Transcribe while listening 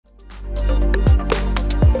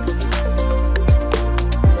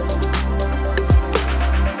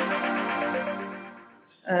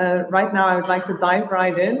right now I would like to dive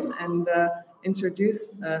right in and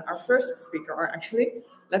introduce our first speaker, or actually,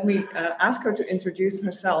 let me ask her to introduce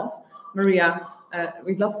herself. Maria,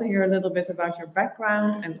 we'd love to hear a little bit about your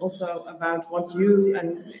background and also about what you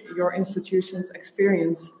and your institution's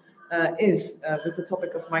experience is with the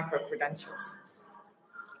topic of micro-credentials.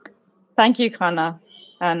 Thank you, Channa,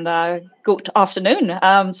 and good afternoon.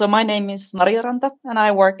 So my name is Maria Ranta, and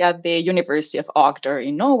I work at the University of Agder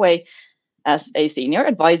in Norway as a senior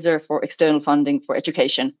advisor for external funding for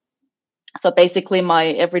education. So basically, my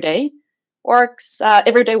everyday work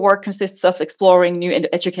consists of exploring new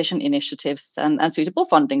education initiatives and suitable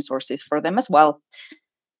funding sources for them as well.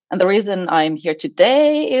 And the reason I'm here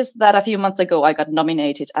today is that a few months ago, I got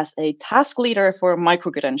nominated as a task leader for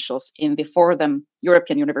micro-credentials in the For Them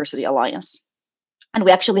European University Alliance. And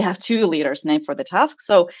we actually have two leaders named for the task.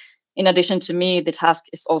 So in addition to me, the task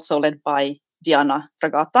is also led by Diana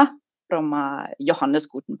Fragata from Johannes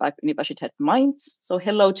Gutenberg Universitet Mainz. So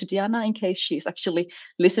hello to Diana, in case she's actually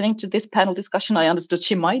listening to this panel discussion. I understood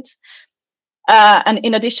she might. And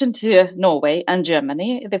in addition to Norway and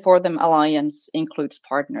Germany, the For Them Alliance includes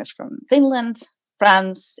partners from Finland,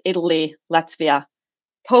 France, Italy, Latvia,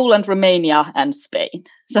 Poland, Romania, and Spain.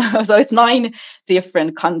 So it's 9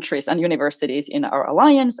 different countries and universities in our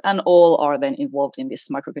alliance, and all are then involved in this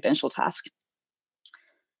micro-credential task.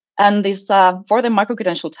 And this For Them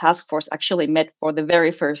micro-credential task force actually met for the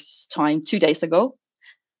very first time 2 days ago.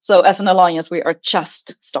 So as an alliance, we are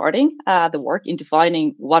just starting the work in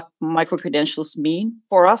defining what micro-credentials mean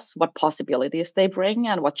for us, what possibilities they bring,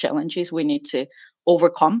 and what challenges we need to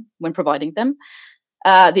overcome when providing them.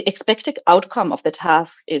 The expected outcome of the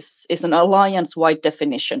task is an alliance-wide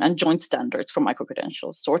definition and joint standards for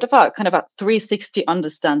micro-credentials, sort of a kind of a 360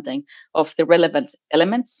 understanding of the relevant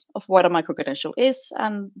elements of what a micro-credential is,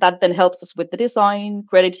 and that then helps us with the design,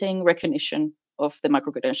 crediting, recognition of the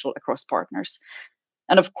micro-credential across partners.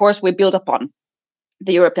 And of course, we build upon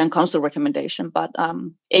the European Council recommendation, but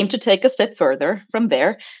aim to take a step further from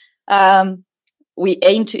there. We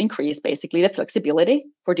aim to increase basically the flexibility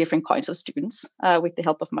for different kinds of students with the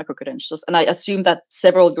help of micro-credentials. And I assume that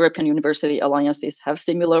several European university alliances have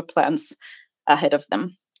similar plans ahead of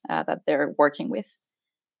them that they're working with.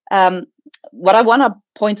 What I want to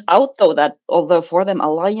point out, though, that although For Them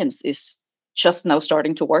Alliance is just now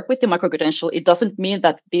starting to work with the micro-credential, it doesn't mean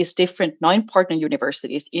that these different 9 partner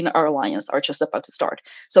universities in our alliance are just about to start.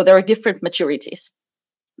 So there are different maturities.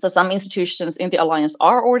 So some institutions in the alliance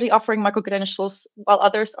are already offering micro-credentials, while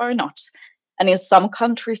others are not. And in some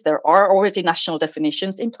countries, there are already national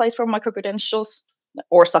definitions in place for micro-credentials,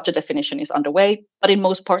 or such a definition is underway. But in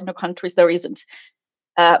most partner countries, there isn't.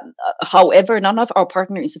 However, none of our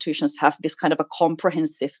partner institutions have this kind of a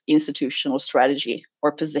comprehensive institutional strategy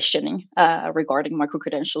or positioning regarding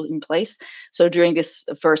micro-credential in place. So during this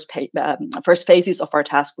first phases of our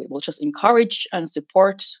task, we will just encourage and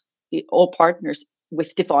support all partners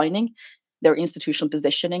with defining their institutional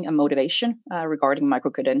positioning and motivation regarding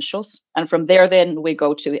micro-credentials. And from there, then we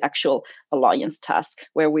go to the actual alliance task,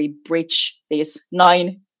 where we bridge these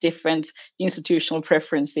 9 different institutional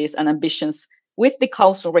preferences and ambitions with the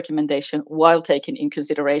Council recommendation, while taking in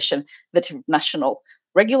consideration the national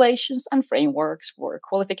regulations and frameworks for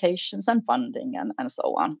qualifications and funding and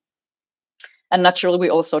so on. And naturally, we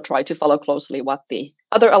also try to follow closely what the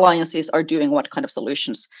other alliances are doing, what kind of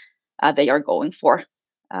solutions they are going for.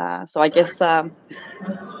 So I guess that's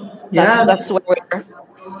where we're.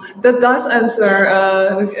 That does answer.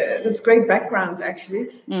 That's great background, actually.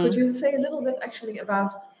 Could you say a little bit actually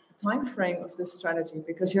about the time frame of this strategy?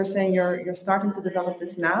 Because you're saying you're starting to develop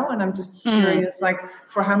this now, and I'm just curious, like,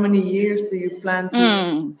 for how many years do you plan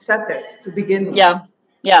to set it to begin with?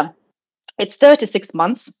 Yeah. It's 36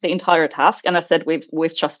 months, the entire task, and I said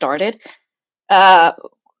we've just started.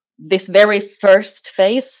 This very first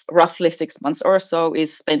phase, roughly 6 months or so,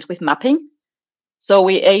 is spent with mapping. So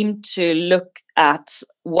we aim to look at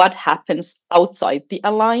what happens outside the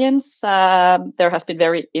alliance. There has been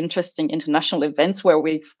very interesting international events where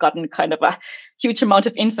we've gotten kind of a huge amount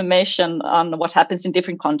of information on what happens in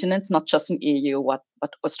different continents, not just in EU, what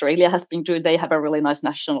Australia has been doing. They have a really nice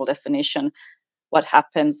national definition. What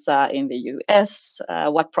happens in the US,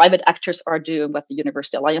 what private actors are doing, what the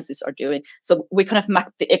university alliances are doing. So we kind of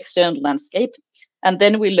map the external landscape. And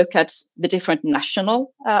then we look at the different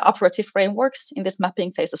national operative frameworks in this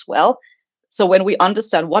mapping phase as well. So when we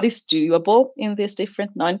understand what is doable in these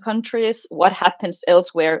different 9 countries, what happens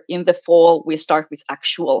elsewhere, in the fall, we start with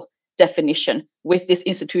actual definition with this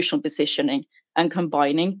institutional positioning and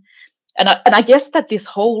combining. And I guess that this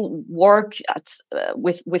whole work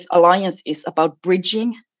with Alliance is about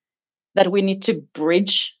bridging that we need to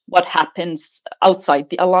bridge what happens outside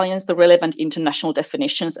the alliance, the relevant international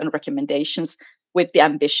definitions and recommendations, with the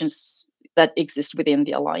ambitions that exist within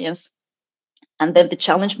the alliance. And then the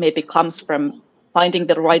challenge maybe comes from finding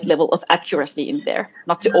the right level of accuracy in there,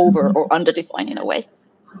 not to over or under define in a way.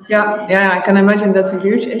 Yeah, I can imagine that's a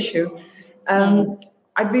huge issue.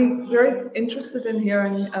 I'd be very interested in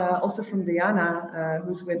hearing also from Diana,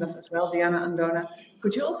 who's with us as well, Diana Andone.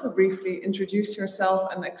 Could you also briefly introduce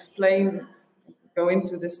yourself and go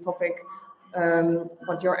into this topic,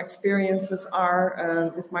 what your experiences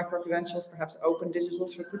are with micro-credentials, perhaps open digital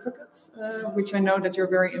certificates, which I know that you're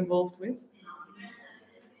very involved with?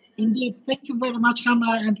 Indeed. Thank you very much,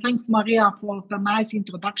 Hannah, and thanks, Maria, for the nice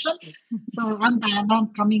introduction. So I'm Diana. I'm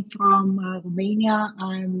coming from Romania.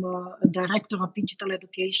 I'm a director of digital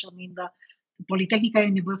education in the Polytechnic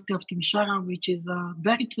University of Timișoara, which is a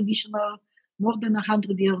very traditional, more than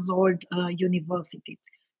 100 years old university.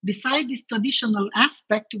 Beside this traditional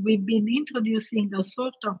aspect, we've been introducing a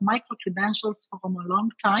sort of micro-credentials for a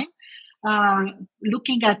long time,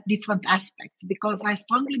 looking at different aspects, because I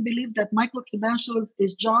strongly believe that micro-credentials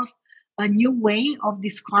is just a new way of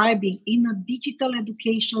describing in a digital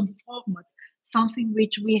education format, something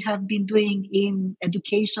which we have been doing in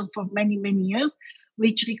education for many, many years,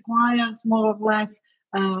 which requires more or less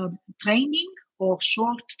training or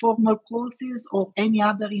short formal courses or any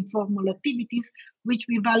other informal activities, which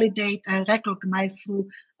we validate and recognize through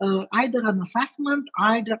either an assessment,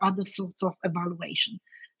 either other sorts of evaluation.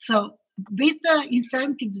 So with the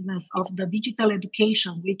incentiveness of the digital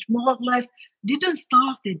education, which more or less didn't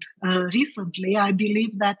start recently, I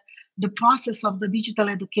believe that the process of the digital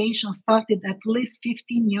education started at least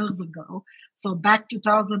 15 years ago. So back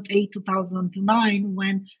 2008, 2009,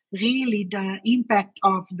 when really the impact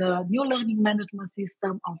of the new learning management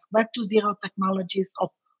system, of Web 2.0 technologies, of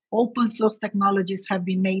open source technologies have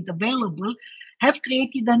been made available, have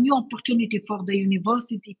created a new opportunity for the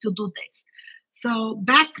university to do this. So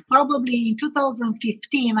back probably in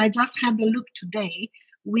 2015, I just had a look today,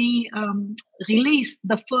 we released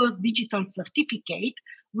the first digital certificate,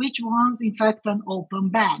 which was in fact an open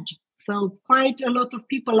badge. So quite a lot of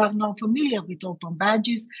people are now familiar with open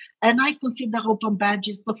badges, and I consider open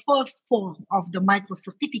badges the first form of the micro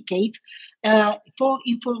certificates for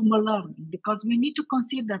informal learning, because we need to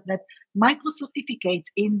consider that micro certificates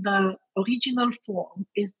in the original form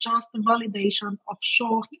is just a validation of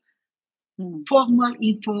short, formal,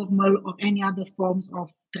 informal, or any other forms of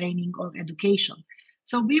training or education.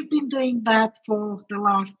 So we've been doing that for the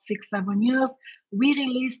last 6-7 years. We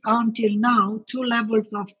released until now 2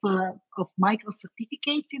 levels of micro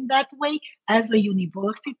certificates in that way as a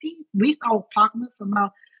university with our partners, and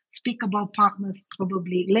I'll speak about partners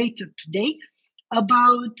probably later today.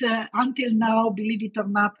 About until now, believe it or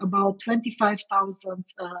not, about 25,000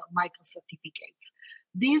 micro certificates.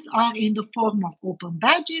 These are in the form of open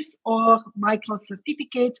badges or micro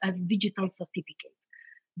certificates as digital certificates.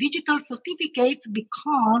 Digital certificates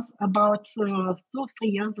because about 2 or 3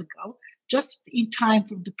 years ago, just in time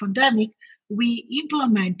for the pandemic, we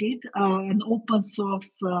implemented an open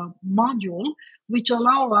source module which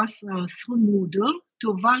allow us through Moodle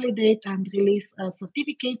to validate and release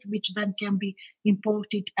certificates which then can be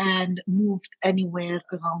imported and moved anywhere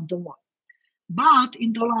around the world. But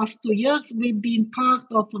in the last 2 years, we've been part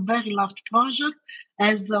of a very large project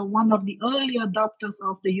as one of the early adopters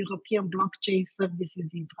of the European Blockchain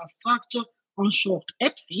Services Infrastructure, on short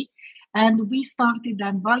EPSI. And we started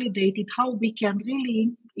and validated how we can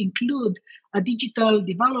really include a digital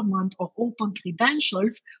development of open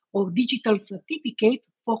credentials or digital certificate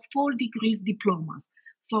for full degrees diplomas.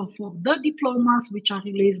 So for the diplomas which are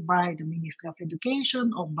released by the Ministry of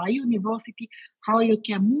Education or by university, how you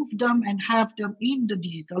can move them and have them in the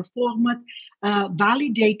digital format,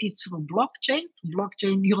 validated through blockchain,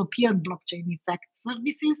 European blockchain effect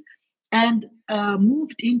services, and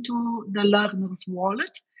moved into the learner's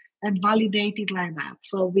wallet and validated like that.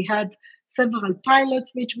 So we had several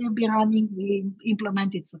pilots which we'll be running. We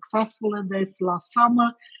implemented successfully this last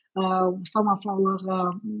summer. Some of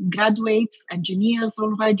our graduates, engineers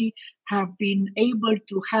already have been able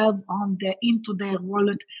to have into their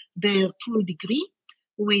wallet their full degree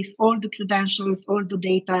with all the credentials, all the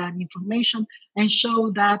data and information, and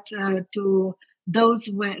show that to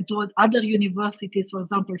other universities, for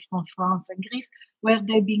example, from France and Greece, where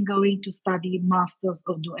they've been going to study masters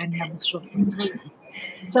or do any other short-term trainings.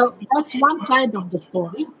 So that's one side of the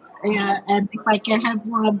story. And if I can have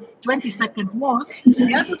 20 seconds more,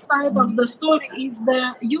 the other side of the story is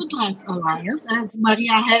the UDRAS Alliance, as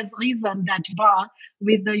Maria has risen that bar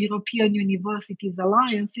with the European Universities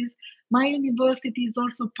Alliances. My university is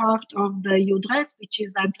also part of the UDRAS, which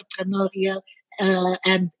is Entrepreneurial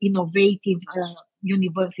and Innovative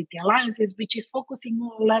University Alliances, which is focusing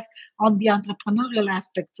more or less on the entrepreneurial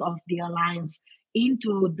aspects of the alliance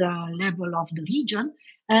into the level of the region.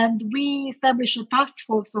 And we established a task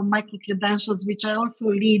force on micro-credentials, which I also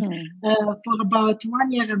lead for about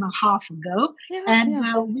 1.5 years ago.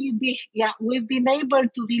 We've been able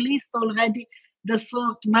to release already the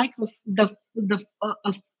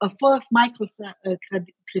first micro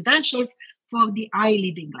credentials for the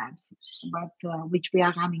living labs, but which we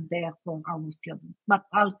are running there for our students. But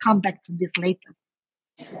I'll come back to this later.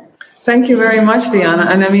 Thank you very much, Diana.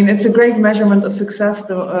 And I mean, it's a great measurement of success,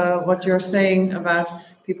 what you're saying about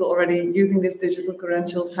people already using these digital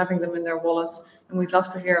credentials, having them in their wallets. And we'd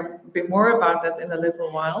love to hear a bit more about that in a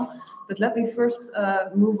little while. But let me first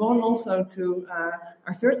move on also to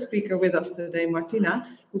our third speaker with us today, Martina.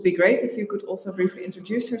 It would be great if you could also briefly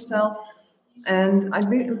introduce yourself. And I'd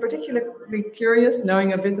be particularly curious,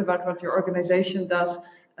 knowing a bit about what your organization does,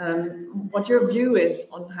 what your view is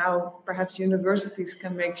on how perhaps universities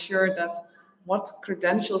can make sure that what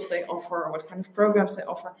credentials they offer or what kind of programs they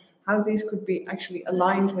offer, how these could be actually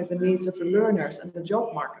aligned with the needs of the learners and the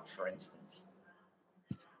job market, for instance.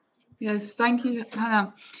 Yes, thank you,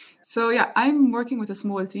 Hannah. So yeah, I'm working with a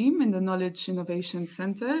small team in the Knowledge Innovation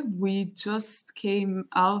Center. We just came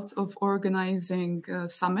out of organizing a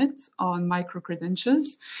summit on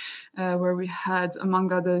micro-credentials, where we had,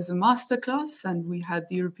 among others, a masterclass, and we had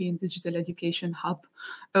the European Digital Education Hub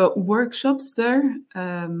workshops there.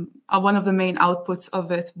 One of the main outputs of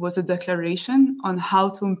it was a declaration on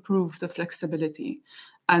how to improve the flexibility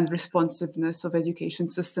and responsiveness of education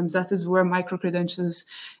systems. That is where micro-credentials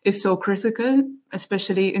is so critical,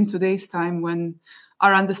 especially in today's time when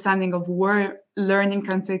our understanding of where learning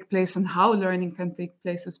can take place and how learning can take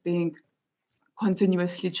place is being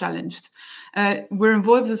continuously challenged. We're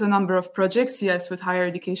involved with a number of projects, yes, with higher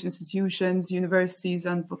education institutions, universities,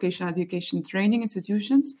 and vocational education training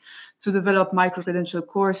institutions to develop micro-credential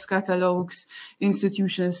course catalogs,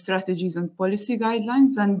 institutional strategies, and policy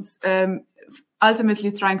guidelines, and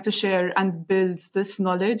ultimately trying to share and build this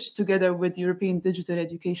knowledge together with European Digital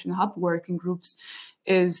Education Hub working groups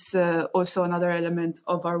is also another element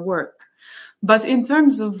of our work. But in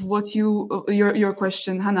terms of what your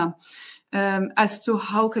question, Hannah, as to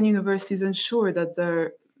how can universities ensure that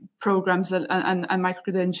their programs and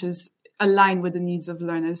micro-credentials align with the needs of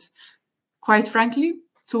learners, quite frankly,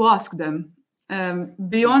 to ask them.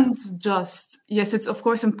 Beyond just, yes, it's of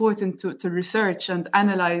course important to research and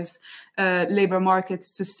analyze labor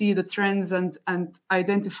markets to see the trends and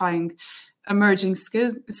identifying emerging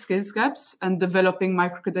skills gaps and developing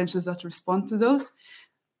micro-credentials that respond to those.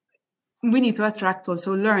 We need to attract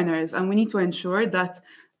also learners, and we need to ensure that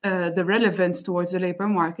the relevance towards the labor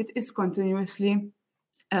market is continuously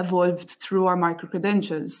evolved through our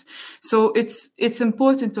micro-credentials. So it's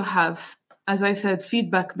important to have, as I said,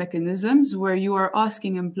 feedback mechanisms where you are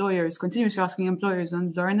asking employers, continuously asking employers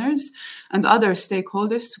and learners and other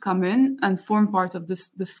stakeholders to come in and form part of this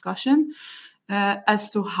discussion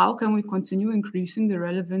as to how can we continue increasing the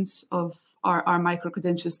relevance of our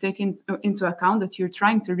micro-credentials, taking into account that you're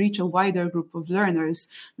trying to reach a wider group of learners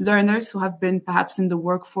who have been perhaps in the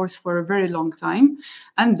workforce for a very long time,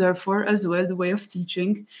 and therefore as well the way of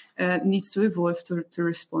teaching needs to evolve to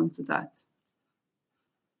respond to that.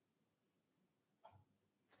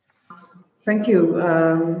 Thank you,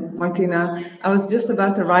 Martina. I was just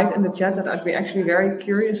about to write in the chat that I'd be actually very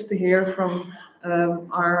curious to hear from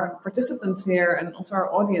our participants here and also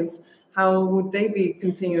our audience, how would they be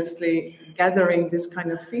continuously gathering this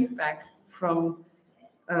kind of feedback from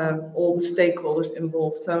all the stakeholders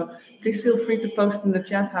involved. So please feel free to post in the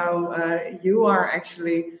chat how you are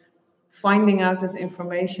actually finding out this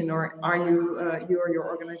information, or are you or your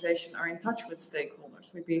organization are in touch with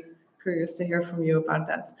stakeholders. We'd be curious to hear from you about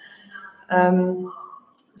that.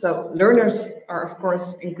 So learners are, of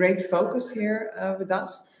course, in great focus here with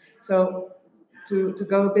us. So to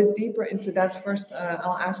go a bit deeper into that, first,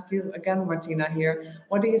 I'll ask you again, Martina, here.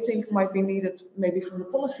 What do you think might be needed maybe from the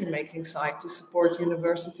policy-making side to support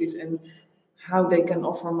universities in how they can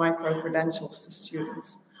offer micro-credentials to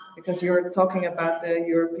students? Because you're talking about the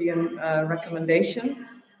European recommendation,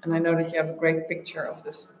 and I know that you have a great picture of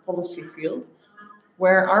this policy field.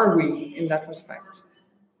 Where are we in that respect?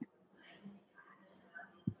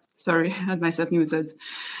 Sorry, I had myself muted.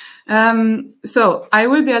 So I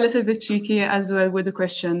will be a little bit cheeky as well with the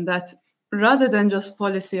question that rather than just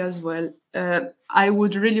policy as well, I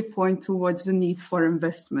would really point towards the need for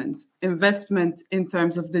investment in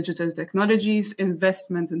terms of digital technologies,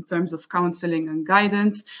 investment in terms of counseling and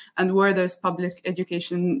guidance, and where there's public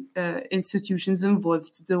education institutions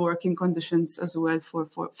involved, the working conditions as well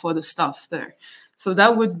for the staff there. So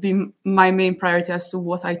that would be my main priority as to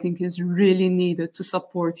what I think is really needed to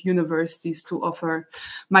support universities to offer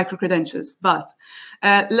micro-credentials. But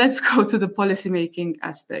let's go to the policymaking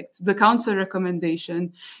aspect. The council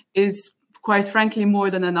recommendation is quite frankly more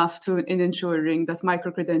than enough in ensuring that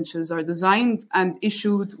micro-credentials are designed and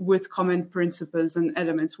issued with common principles and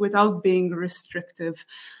elements without being restrictive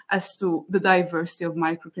as to the diversity of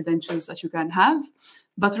micro-credentials that you can have,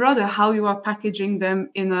 but rather how you are packaging them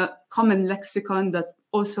in a common lexicon that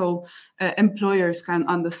also employers can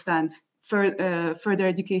understand. Further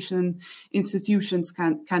education institutions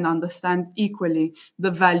can understand equally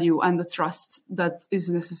the value and the trust that is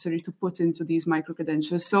necessary to put into these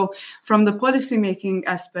micro-credentials. So from the policymaking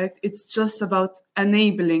aspect, it's just about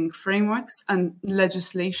enabling frameworks and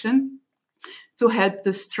legislation to help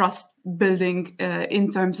this trust building in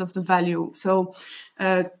terms of the value. So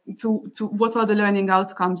to what are the learning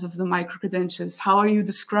outcomes of the micro-credentials? How are you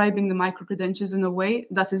describing the micro-credentials in a way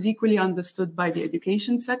that is equally understood by the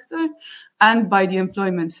education sector and by the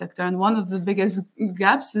employment sector? And one of the biggest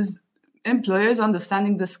gaps is employers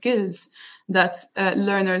understanding the skills that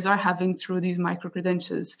learners are having through these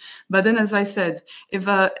micro-credentials. But then, as I said, if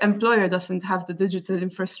an employer doesn't have the digital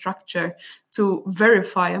infrastructure to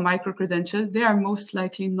verify a micro-credential, they are most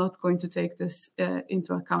likely not going to take this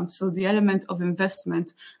into account. So the element of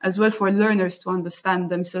investment, as well for learners to understand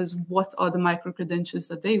themselves what are the micro-credentials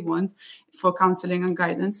that they want for counseling and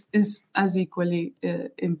guidance, is as equally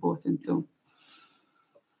important too.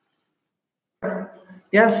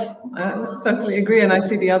 Yes, I totally agree, and I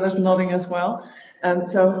see the others nodding as well.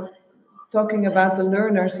 So, talking about the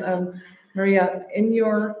learners, Maria, in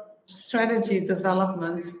your strategy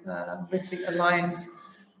development with the Alliance,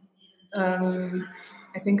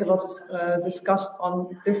 I think a lot is discussed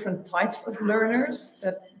on different types of learners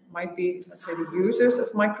that might be, let's say, the users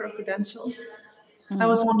of micro-credentials. I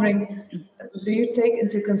was wondering, do you take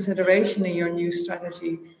into consideration in your new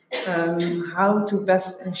strategy how to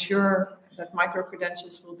best ensure that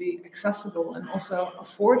micro-credentials will be accessible and also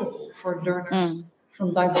affordable for learners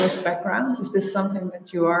from diverse backgrounds? Is this something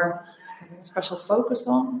that you are having a special focus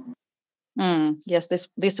on? Yes,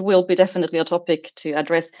 this will be definitely a topic to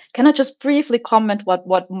address. Can I just briefly comment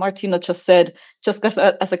what Martina just said, just as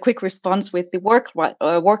a quick response with the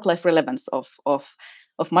work-life relevance of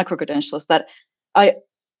micro-credentials, that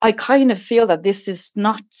I kind of feel that this is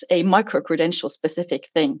not a micro-credential specific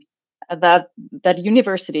thing. That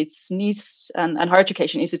universities needs and higher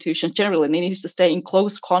education institutions generally needs to stay in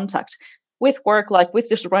close contact with work, like with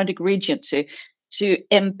the surrounding region, to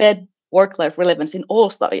embed work-life relevance in all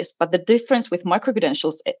studies. But the difference with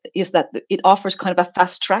micro-credentials is that it offers kind of a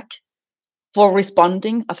fast track for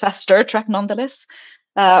responding, a faster track nonetheless,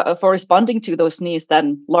 for responding to those needs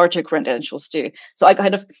than larger credentials do. So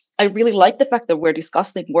I really like the fact that we're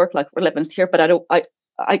discussing work-life relevance here, but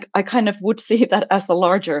I kind of would see that as a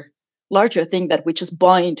larger thing that we just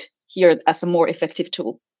bind here as a more effective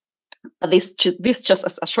tool. This just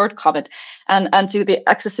as a short comment, and to the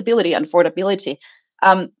accessibility and affordability.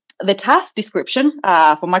 The task description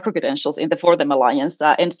for micro-credentials in the For Them Alliance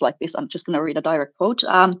ends like this. I'm just going to read a direct quote.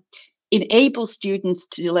 Enable students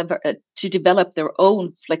to develop their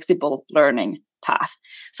own flexible learning path.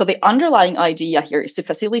 So the underlying idea here is to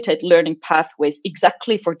facilitate learning pathways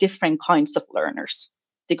exactly for different kinds of learners.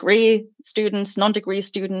 Degree students, non-degree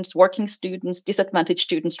students, working students, disadvantaged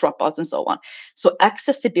students, dropouts, and so on. So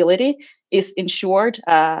accessibility is ensured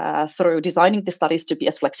through designing the studies to be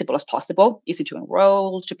as flexible as possible, easy to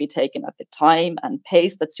enroll, to be taken at the time and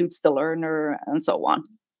pace that suits the learner, and so on.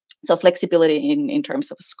 So flexibility in terms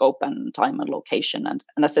of scope and time and location and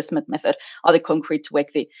an assessment method are the concrete to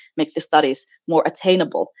make the studies more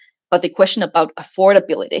attainable. But the question about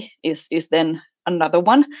affordability is then another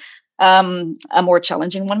one. A more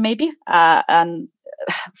challenging one, maybe. And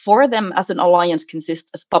For Them as an alliance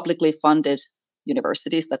consists of publicly funded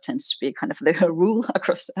universities. That tends to be kind of the rule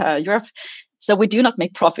across Europe. So we do not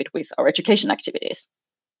make profit with our education activities.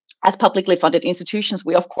 As publicly funded institutions,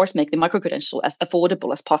 we of course make the micro-credential as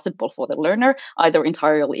affordable as possible for the learner, either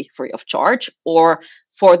entirely free of charge or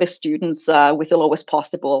for the students with the lowest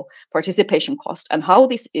possible participation cost. And how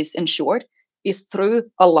this is ensured is through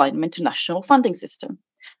alignment to national funding system.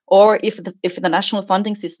 Or if the national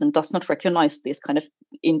funding system does not recognize these kind of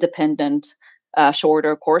independent,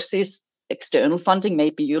 shorter courses, external funding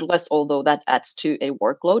may be utilized, although that adds to a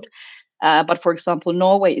workload. But for example,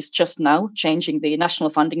 Norway is just now changing the national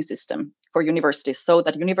funding system for universities so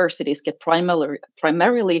that universities get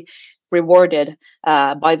primarily rewarded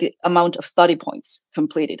by the amount of study points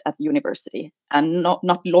completed at the university, and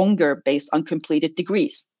not longer based on completed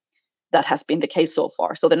degrees. That has been the case so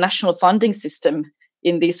far. So the national funding system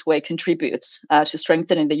in this way contributes to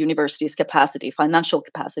strengthening the university's capacity, financial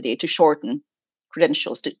capacity, to shorten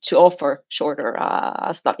credentials, to offer shorter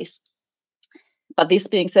studies. But this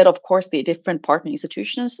being said, of course, the different partner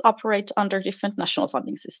institutions operate under different national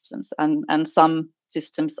funding systems, and some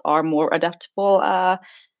systems are more adaptable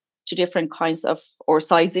to different kinds of or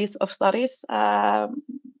sizes of studies.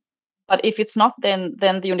 But if it's not, then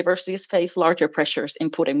the universities face larger pressures in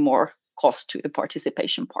putting more cost to the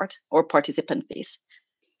participation part or participant fees.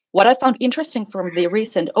 What I found interesting from the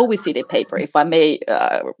recent OECD paper, if I may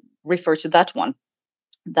refer to that one,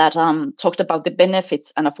 that talked about the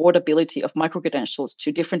benefits and affordability of microcredentials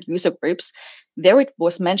to different user groups. There it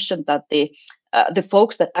was mentioned that the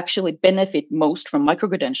folks that actually benefit most from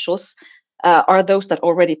microcredentials are those that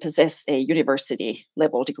already possess a university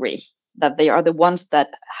level degree, that they are the ones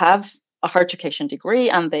that have a higher education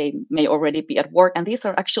degree and they may already be at work. And these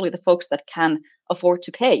are actually the folks that can afford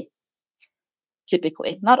to pay,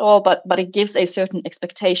 typically. Not all, but it gives a certain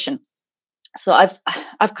expectation. So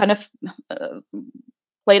I've kind of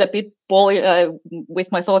played a bit ball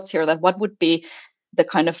with my thoughts here, that what would be the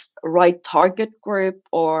kind of right target group,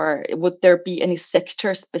 or would there be any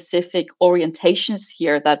sector specific orientations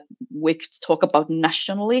here that we could talk about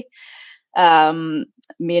nationally?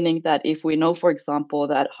 Meaning that if we know, for example,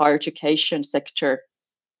 that higher education sector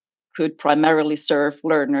could primarily serve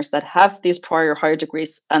learners that have these prior higher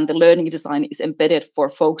degrees, and the learning design is embedded for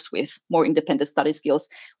folks with more independent study skills,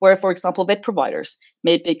 where, for example, vet providers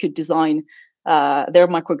maybe could design their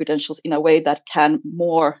micro-credentials in a way that can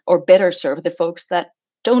more or better serve the folks that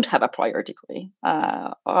don't have a prior degree,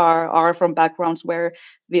 are from backgrounds where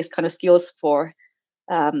these kind of skills for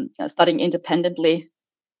studying independently,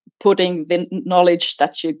 putting the knowledge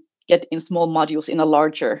that you get in small modules in a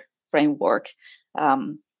larger framework.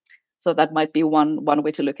 So that might be one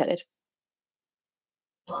way to look at it.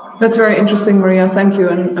 That's very interesting, Maria. Thank you.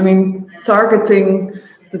 And I mean, targeting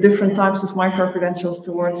the different types of micro-credentials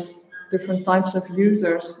towards different types of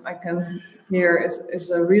users, I can hear is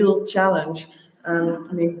a real challenge.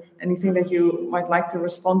 I mean, anything that you might like to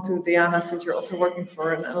respond to, Diana, since you're also working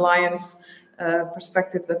for an alliance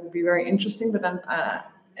perspective, that would be very interesting. But then,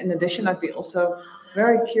 in addition, I'd be also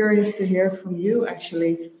very curious to hear from you,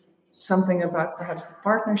 actually, something about perhaps the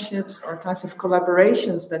partnerships or types of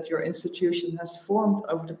collaborations that your institution has formed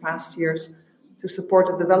over the past years to support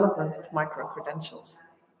the development of micro-credentials.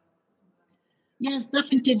 Yes,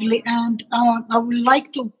 definitely. And I would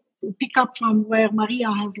like to pick up from where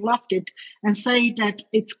Maria has left it and say that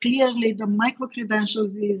it's clearly the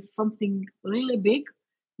micro-credentials is something really big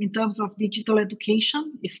in terms of digital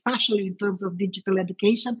education, especially in terms of digital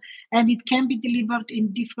education, and it can be delivered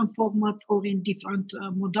in different formats or in different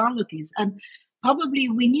modalities. And probably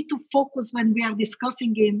we need to focus when we are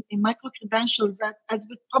discussing in micro-credentials, as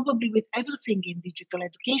with probably with everything in digital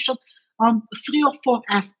education, on 3 or 4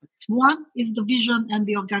 aspects. One is the vision and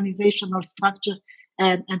the organizational structure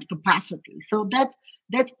and capacity. So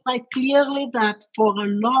that's quite clearly that for a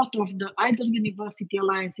lot of the either university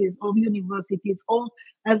alliances or universities or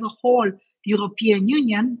as a whole European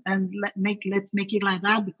Union, and let's make it like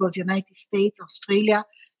that, because United States, Australia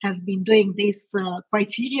has been doing this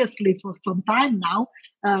quite seriously for some time now,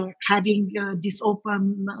 having this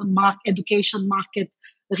open education market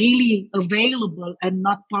really available and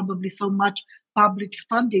not probably so much public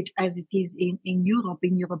funded as it is in Europe,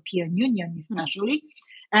 in European Union especially.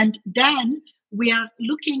 And then we are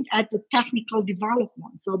looking at the technical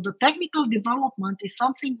development. So the technical development is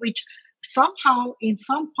something which somehow in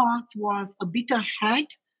some parts was a bit ahead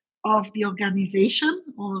of the organization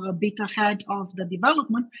or a bit ahead of the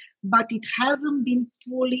development, but it hasn't been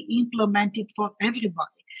fully implemented for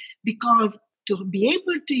everybody. Because to be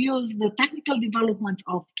able to use the technical development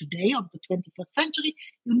of today, of the 21st century,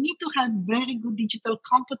 you need to have very good digital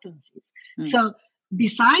competencies. So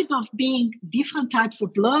besides of being different types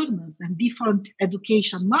of learners and different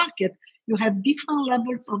education market, you have different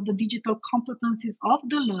levels of the digital competencies of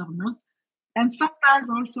the learners, and sometimes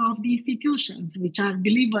also of the institutions which are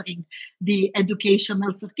delivering the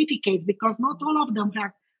educational certificates, because not all of them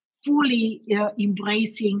are fully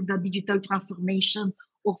embracing the digital transformation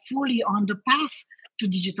or fully on the path to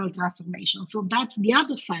digital transformation. So that's the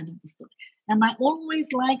other side of the story. And I always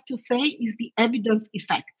like to say is the evidence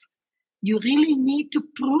effect. You really need to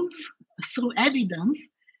prove through evidence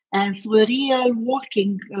and through real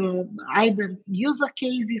working, either user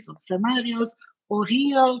cases or scenarios or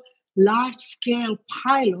real large-scale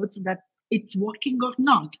pilots that it's working or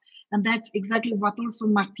not. And that's exactly what also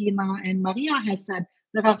Martina and Maria has said.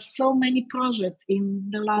 There are so many projects in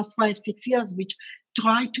the last 5-6 years which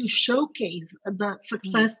try to showcase the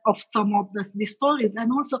success of some of the stories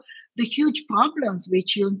and also the huge problems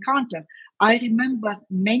which you encounter. I remember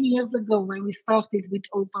many years ago when we started with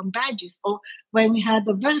open badges, or when we had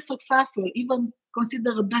a very successful, even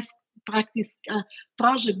considered a best practice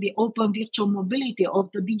project, the open virtual mobility of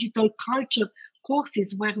the digital culture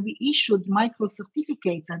courses, where we issued micro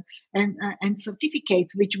certificates and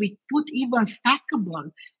certificates which we put even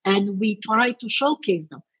stackable, and we try to showcase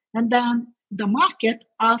them. And then the market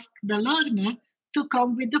asked the learner to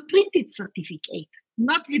come with a printed certificate,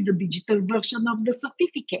 not with the digital version of the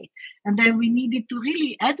certificate. And then we needed to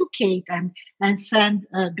really educate and send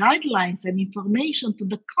guidelines and information to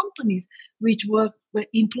the companies which were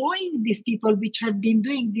employing these people, which have been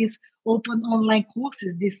doing these open online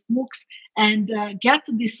courses, these MOOCs, and get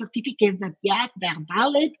these certificates that, yes, they're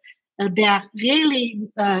valid, they are really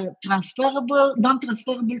non-transferable,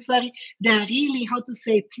 they are really,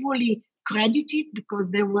 fully credited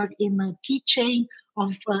because they were in a key chain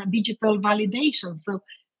of digital validation. So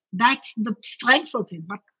that's the strength of it.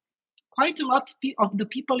 But quite a lot of the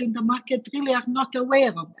people in the market really are not aware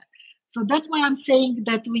of that. So that's why I'm saying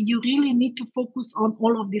that you really need to focus on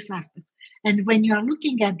all of these aspects. And when you are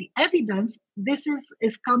looking at the evidence, this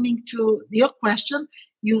is coming to your question.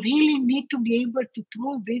 You really need to be able to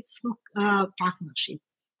prove it through partnership.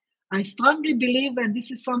 I strongly believe, and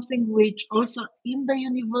this is something which also in the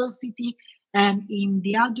university and in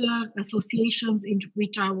the other associations in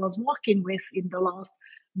which I was working with in the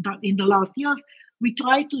last years, we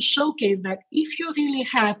try to showcase that if you really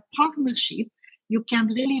have partnership, you can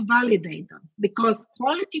really validate them, because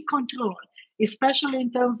quality control, especially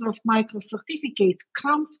in terms of micro certificates,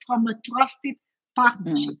 comes from a trusted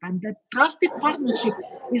partnership. And that trusted partnership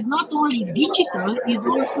is not only digital, is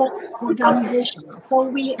also organizational. So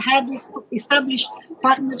we have established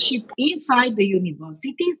partnership inside the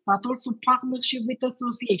universities, but also partnership with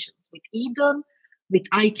associations, with Eden, with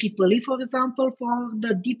IEEE, for example, for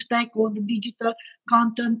the deep tech or the digital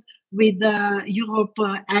content, with Europe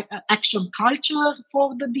Action Culture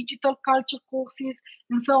for the digital culture courses,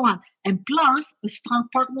 and so on. And plus, a strong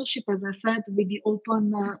partnership, as I said, with the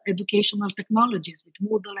open educational technologies, with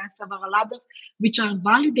Moodle and several others, which are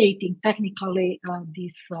validating technically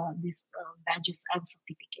these badges and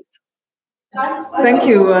certificates. Thank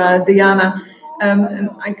you, Diana. And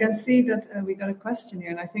I can see that we got a question here,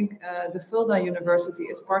 and I think the Fulda University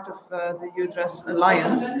is part of the UDRES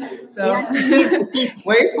Alliance. So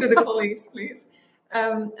wave to the colleagues, please.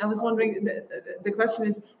 I was wondering, the question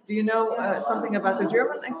is, do you know something about the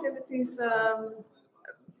German activities?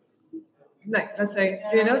 Let's say,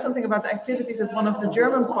 do you know something about the activities of one of the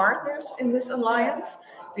German partners in this alliance?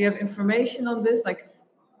 Do you have information on this, like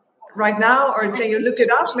right now, or can you look it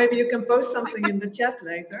up? Maybe you can post something in the chat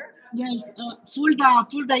later. Yes,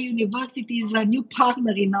 Fulda University is a new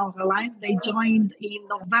partner in our alliance. They joined in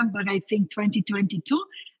November, I think, 2022,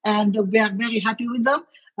 and we are very happy with them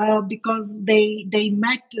because we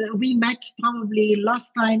met probably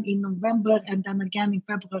last time in November and then again in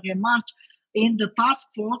February and March in the task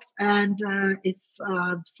force, and it's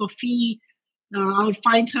Sophie. I'll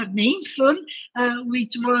find her name soon,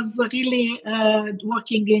 which was really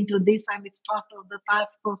working into this, and it's part of the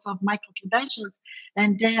task force of micro-credentials.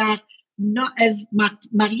 And they are not, as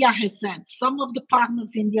Maria has said, some of the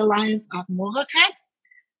partners in the alliance are more ahead.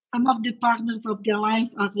 Some of the partners of the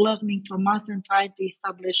alliance are learning from us and trying to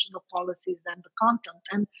establish the policies and the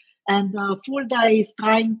content. And Fulda is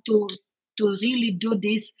trying to really do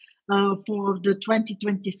this for the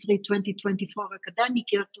 2023-2024 academic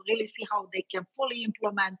year, to really see how they can fully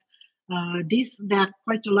implement this. They are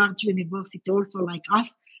quite a large university also like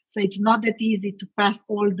us, so it's not that easy to pass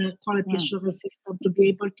all the quality assurance system to be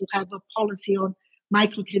able to have a policy on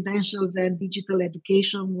micro-credentials and digital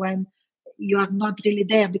education when you are not really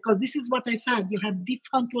there. Because this is what I said, you have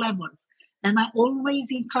different levels. And I always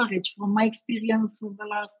encourage, from my experience for the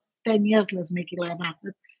last 10 years, let's make it like that,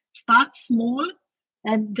 start small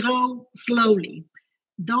and grow slowly.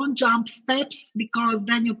 Don't jump steps, because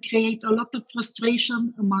then you create a lot of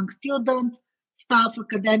frustration among students, staff,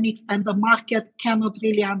 academics, and the market cannot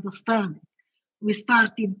really understand it. We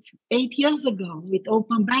started 8 years ago with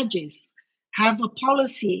open badges, have a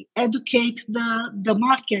policy, educate the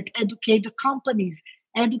market, educate the companies,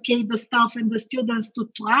 educate the staff and the students to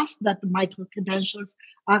trust that the micro-credentials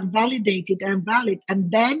are validated and valid. And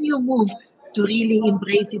then you move to really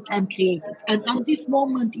embrace it and create it. And at this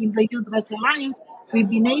moment in the Youth Alliance, we've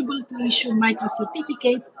been able to issue micro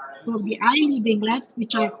certificates for the iLiving labs,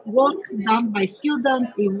 which are work done by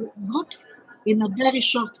students in groups in a very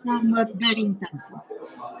short format, very intensive.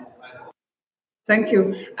 Thank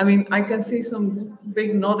you. I mean, I can see some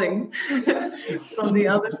big nodding from the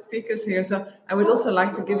other speakers here. So I would also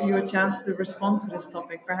like to give you a chance to respond to this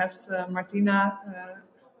topic. Perhaps, Martina,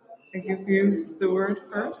 I give you the word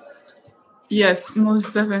first. Yes,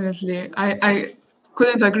 most definitely. I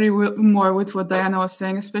couldn't agree more with what Diana was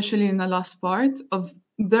saying, especially in the last part of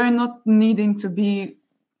there not needing to be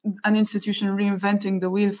an institution reinventing the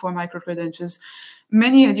wheel for micro-credentials.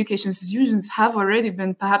 Many education institutions have already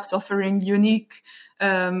been perhaps offering unique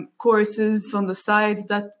courses on the side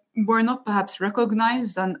that were not perhaps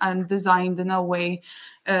recognized and designed in a way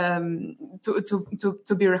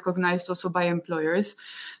to be recognized also by employers.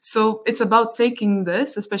 So it's about taking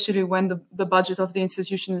this, especially when the budget of the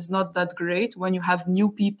institution is not that great, when you have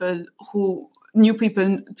new people to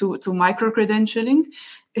micro-credentialing.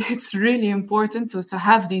 It's really important to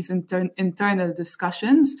have these internal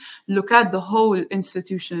discussions, look at the whole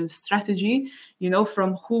institutional strategy,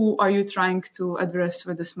 from who are you trying to address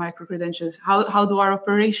with this micro-credentials? How do our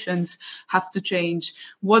operations have to change?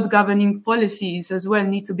 What governing policies as well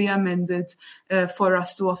need to be amended for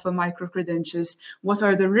us to offer micro-credentials? What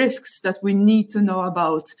are the risks that we need to know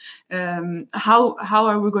about? How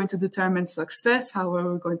are we going to determine success? How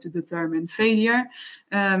are we going to determine failure?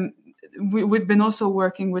 We've been also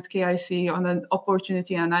working with KIC on an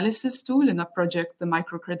opportunity analysis tool in a project, the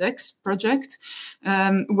MicroCredX project,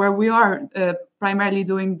 where we are primarily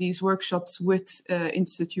doing these workshops with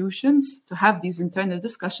institutions to have these internal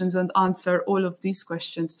discussions and answer all of these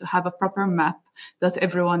questions, to have a proper map that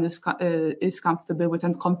everyone is comfortable with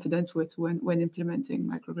and confident with when implementing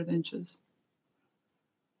micro-credentials.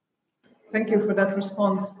 Thank you for that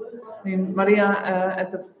response. I mean, Maria,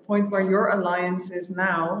 at the point where your alliance is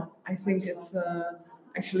now, I think it's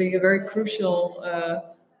actually a very crucial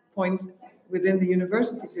point within the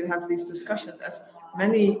university to have these discussions, as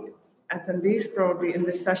many attendees probably in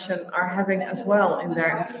this session are having as well in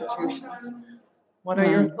their institutions. What are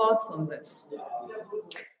your thoughts on this?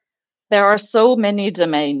 There are so many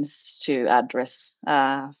domains to address,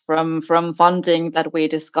 from funding that we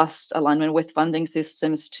discussed, alignment with funding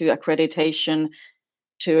systems, to accreditation,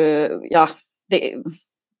 to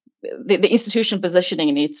the institution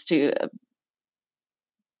positioning needs to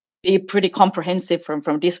be pretty comprehensive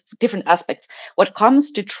from these different aspects. What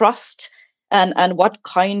comes to trust and what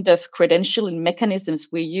kind of credentialing mechanisms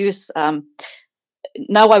we use.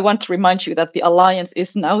 Now I want to remind you that the Alliance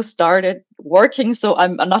is now started working, so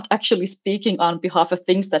I'm not actually speaking on behalf of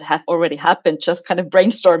things that have already happened, just kind of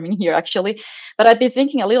brainstorming here actually. But I've been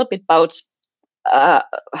thinking a little bit about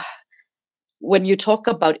when you talk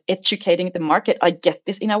about educating the market, I get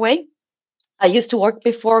this in a way. I used to work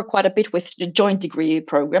before quite a bit with joint degree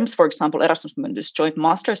programs, for example, Erasmus Mundus joint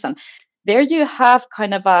masters, and there you have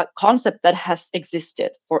kind of a concept that has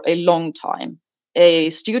existed for a long time.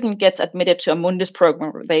 A student gets admitted to a Mundus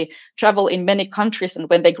program where they travel in many countries, and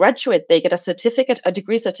when they graduate, they get a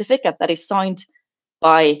degree certificate that is signed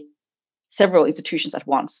by several institutions at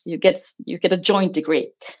once. You get a joint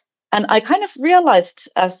degree. And I kind of realized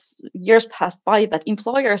as years passed by that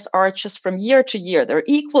employers are just from year to year, they're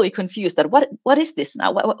equally confused that what is this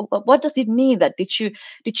now? What does it mean? That did you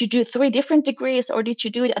do 3 different degrees, or did you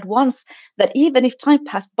do it at once? That even if time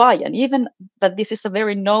passed by, and even that this is a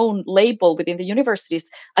very known label within the universities,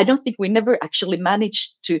 I don't think we never actually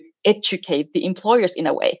managed to educate the employers in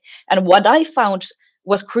a way. And what I found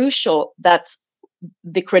was crucial, that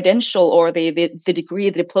the credential or the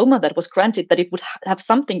degree, the diploma that was granted, that it would have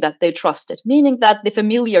something that they trusted, meaning that the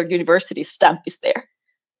familiar university stamp is there,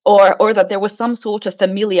 or that there was some sort of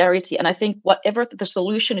familiarity. And I think whatever the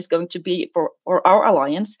solution is going to be for our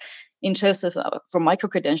alliance in terms of for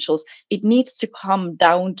micro-credentials, it needs to come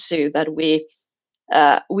down to that we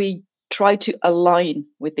try to align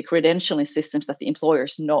with the credentialing systems that the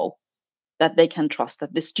employers know, that they can trust,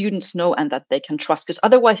 that the students know, and that they can trust, because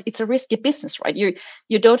otherwise it's a risky business, right?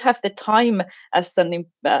 You don't have the time as an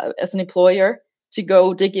employer to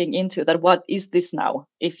go digging into that. What is this now?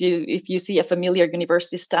 If you see a familiar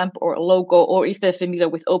university stamp or a logo, or if they're familiar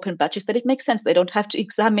with open badges, that it makes sense. They don't have to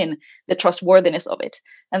examine the trustworthiness of it.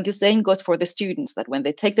 And the same goes for the students, that when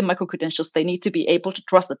they take the micro-credentials, they need to be able to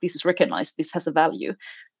trust that this is recognized, this has a value.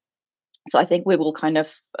 So I think we will kind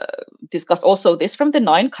of discuss also this from the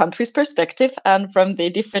 9 countries perspective, and from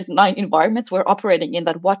the different 9 environments we're operating in,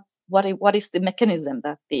 that what is the mechanism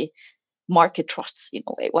that the market trusts in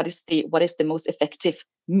a way? What is the most effective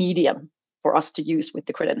medium for us to use with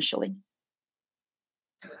the credentialing?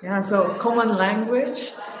 Yeah, so common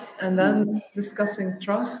language and then discussing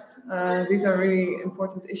trust. These are really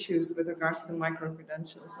important issues with regards to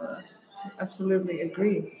micro-credentials. Absolutely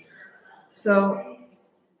agree. So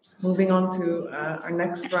moving on to our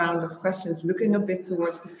next round of questions, looking a bit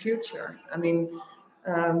towards the future. I mean,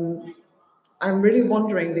 I'm really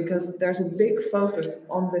wondering because there's a big focus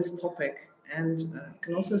on this topic, and you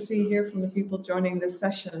can also see here from the people joining this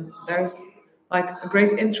session, there's like a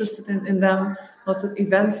great interest in them. Lots of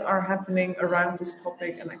events are happening around this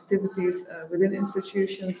topic and activities within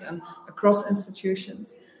institutions and across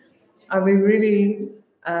institutions. I'd be really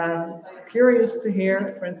curious to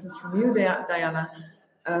hear, for instance, from you, Diana,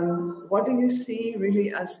 what do you see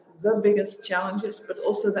really as the biggest challenges, but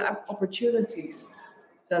also the opportunities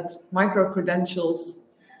that micro-credentials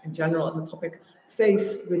in general as a topic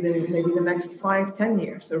face within maybe the next 5-10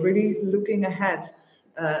 years? So really looking ahead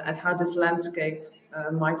at how this landscape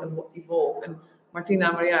might evolve. And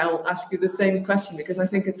Martina, Maria, I'll ask you the same question because I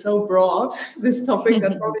think it's so broad, this topic,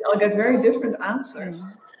 that probably I'll get very different answers.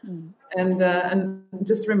 And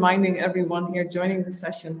just reminding everyone here joining the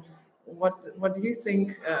session, what do you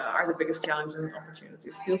think are the biggest challenges and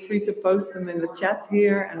opportunities? Feel free to post them in the chat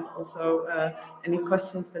here, and also any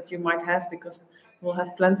questions that you might have, because we'll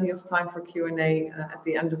have plenty of time for Q&A at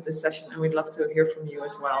the end of this session, and we'd love to hear from you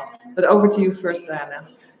as well. But over to you first, Diana.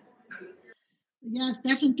 Yes,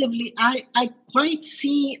 definitely. I quite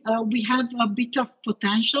see we have a bit of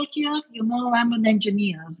potential here. You know, I'm an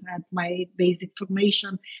engineer at my basic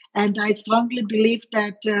formation, and I strongly believe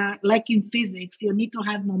that, like in physics, you need to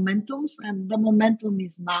have momentums, and the momentum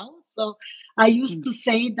is now. So I used to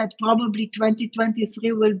say that probably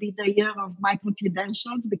 2023 will be the year of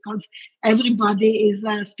micro-credentials, because everybody is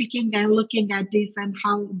speaking and looking at this and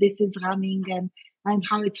how this is running and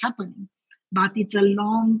how it's happening. But it's a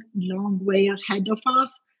long, long way ahead of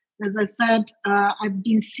us. As I said, I've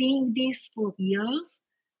been seeing this for years,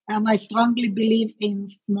 and I strongly believe in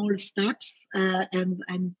small steps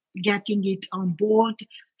and getting it on board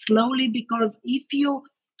slowly, because if you,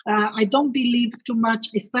 I don't believe too much,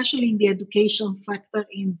 especially in the education sector,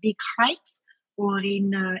 in big hypes or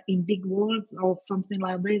in big words or something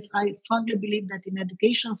like this. I strongly believe that in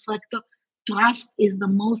education sector, trust is the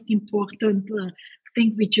most important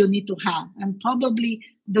thing which you need to have. And probably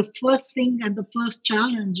the first thing and the first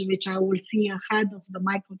challenge which I will see ahead of the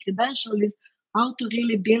micro-credential is how to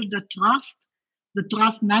really build the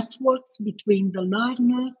trust networks between the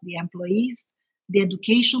learner, the employees, the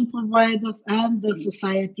education providers, and the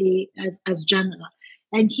society as general.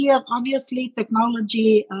 And here, obviously,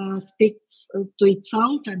 technology speaks to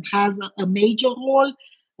itself and has a major role.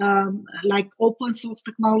 Like open source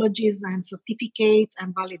technologies and certificates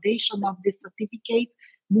and validation of these certificates,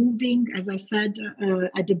 moving, as I said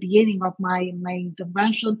at the beginning of my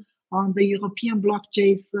intervention, on the European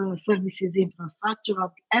blockchain services infrastructure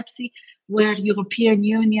of EPSI, where European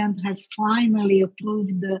Union has finally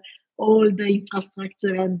approved all the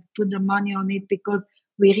infrastructure and put the money on it, because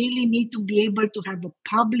we really need to be able to have a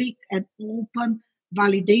public and open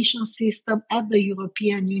validation system at the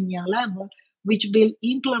European Union level, which will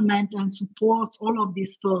implement and support all of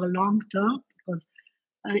this for a long term, because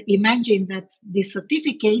imagine that this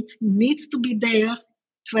certificate needs to be there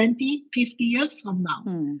 20, 50 years from now.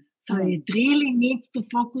 So it really needs to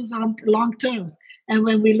focus on long terms. And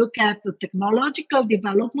when we look at the technological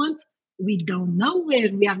development, we don't know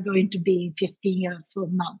where we are going to be in 15 years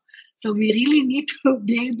from now. So we really need to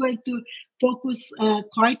be able to focus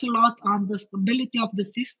quite a lot on the stability of the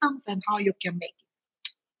systems and how you can make it.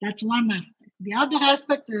 That's one aspect. The other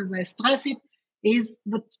aspect, as I stress it, is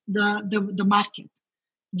the market.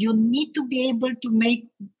 You need to be able to make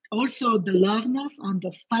also the learners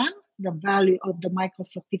understand the value of the micro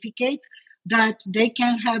certificates, that they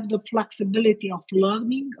can have the flexibility of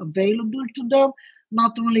learning available to them,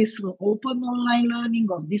 not only through open online learning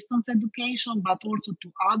or distance education, but also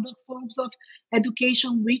to other forms of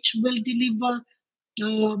education, which will deliver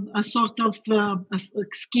a sort of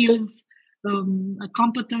skills,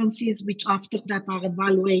 competencies, which after that are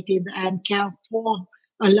evaluated and can form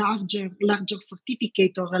a larger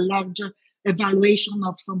certificate or a larger evaluation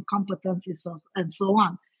of some competencies and so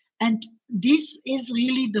on. And this is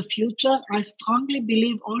really the future. I strongly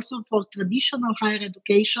believe also for traditional higher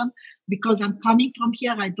education, because I'm coming from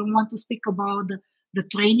here, I don't want to speak about the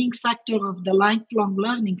training sector of the lifelong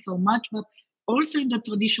learning so much, but also in the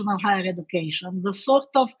traditional higher education, the sort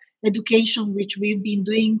of education which we've been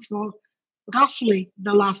doing for roughly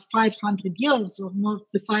the last 500 years, or more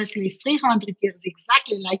precisely 300 years,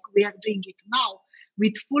 exactly like we are doing it now,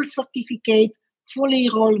 with full certificate, full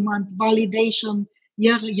enrollment, validation,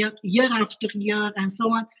 year after year, and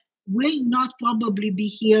so on. will not probably be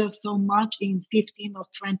here so much in 15 or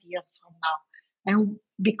 20 years from now. And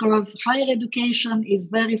because higher education is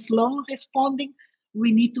very slow responding,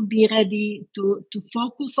 we need to be ready to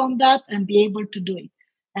focus on that and be able to do it.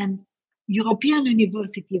 And European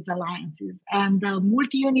universities alliances and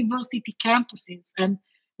multi-university campuses and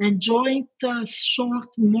joint short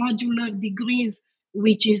modular degrees,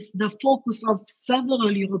 which is the focus of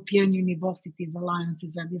several European universities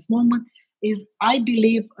alliances at this moment, is, I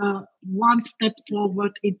believe, one step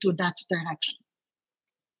forward into that direction.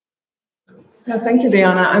 Yeah, thank you,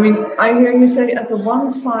 Diana. I mean, I hear you say at the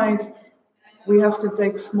one side, we have to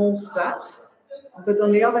take small steps, but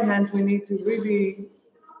on the other hand, we need to really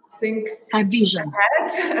think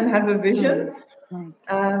ahead and have a vision.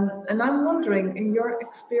 And I'm wondering, in your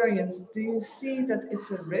experience, do you see that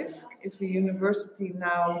it's a risk if a university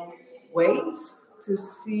now waits to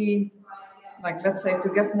see, like, let's say, to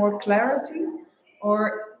get more clarity?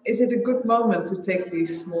 Or is it a good moment to take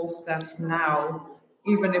these small steps now,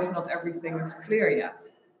 even if not everything is clear yet?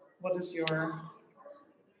 What is your...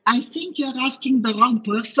 I think you're asking the wrong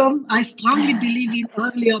person. I strongly believe in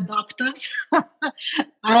early adopters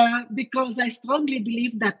because I strongly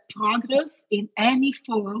believe that progress in any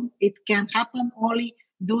form, it can happen only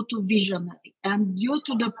due to visionary and due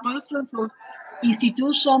to the persons or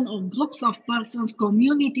institution or groups of persons,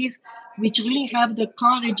 communities, which really have the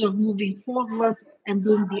courage of moving forward and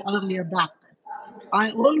being the early adopters. I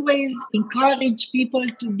always encourage people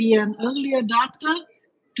to be an early adopter,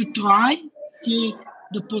 to try, see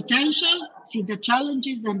the potential, see the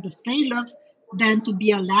challenges and the failures, than to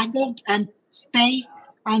be a laggard and stay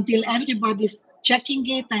until everybody's checking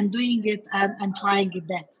it and doing it and trying it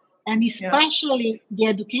then. And especially the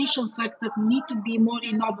education sector need to be more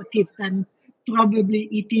innovative than probably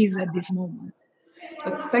it is at this moment.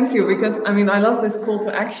 Thank you, because I mean, I love this call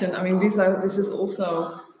to action. I mean, this is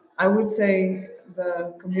also, I would say,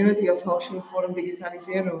 the community of Hochschulforum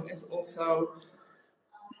Digitalisierung is also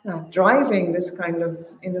driving this kind of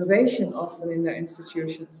innovation often in their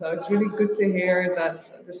institutions. So it's really good to hear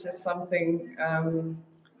that this is something,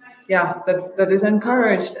 that is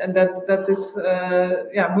encouraged, and that this,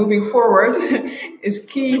 moving forward is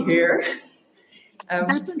key here.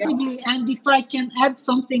 Definitely, and if I can add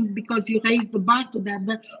something, because you raised the bar to that,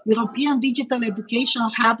 the European Digital Education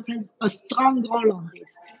Hub has a strong role on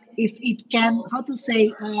this. If it can,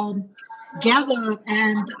 gather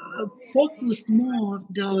and focus more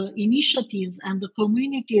the initiatives and the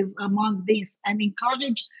communities among this and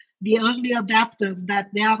encourage the early adapters that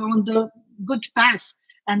they are on the good path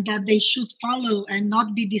and that they should follow and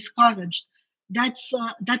not be discouraged. That's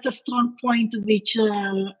a strong point which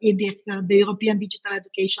the European Digital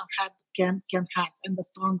Education Hub can have, and a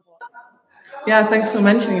strong role. Yeah, thanks for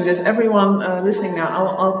mentioning this. Everyone listening now,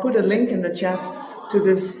 I'll put a link in the chat to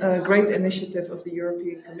this great initiative of the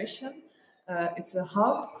European Commission. It's a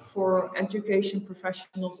hub for education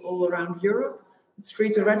professionals all around Europe. It's free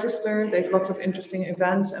to register. They have lots of interesting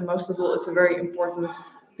events, and most of all, it's a very important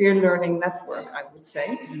peer learning network, I would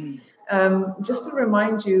say. Just to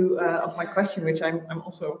remind you of my question, which I'm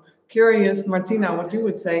also curious, Martina, what you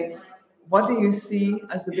would say. What do you see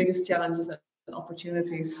as the biggest challenges and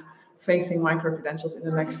opportunities facing micro-credentials in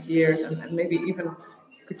the next years? And maybe even,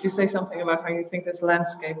 could you say something about how you think this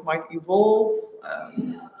landscape might evolve?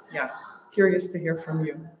 Curious to hear from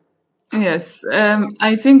you. Yes,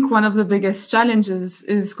 I think one of the biggest challenges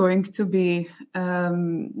is going to be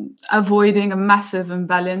avoiding a massive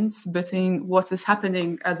imbalance between what is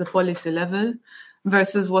happening at the policy level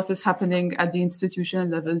versus what is happening at the institutional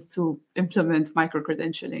level to implement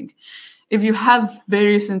micro-credentialing. If you have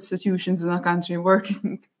various institutions in a country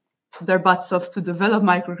working their butts off to develop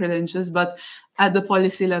micro-credentials, but at the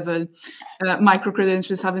policy level,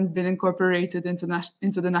 micro-credentials haven't been incorporated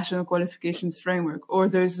into the National Qualifications Framework, or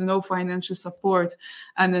there's no financial support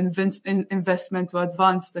and investment to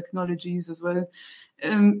advanced technologies as well.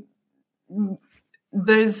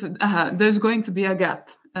 There's going to be a gap,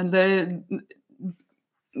 and there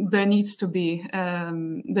needs to be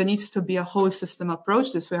a whole system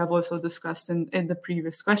approach. This we have also discussed in the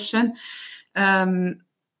previous question.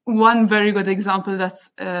 One very good example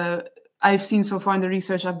that I've seen so far in the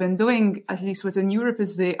research I've been doing, at least within Europe,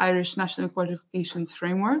 is the Irish National Qualifications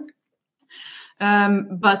Framework.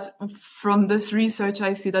 But from this research,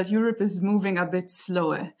 I see that Europe is moving a bit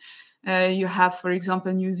slower. You have, for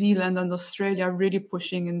example, New Zealand and Australia really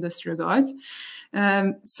pushing in this regard.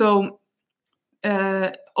 So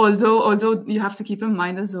Although you have to keep in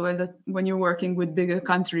mind as well that when you're working with bigger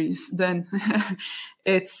countries, then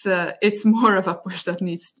it's more of a push that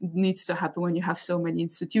needs to happen when you have so many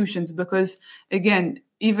institutions. Because again,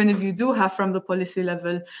 even if you do have from the policy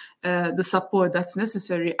level the support that's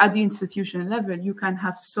necessary, at the institution level, you can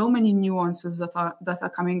have so many nuances that are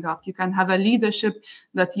coming up. You can have a leadership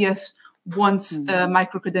that wants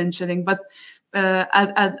micro-credentialing, but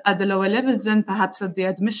at the lower levels, then perhaps at the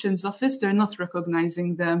admissions office, they're not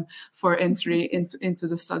recognizing them for entry into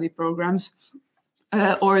the study programs.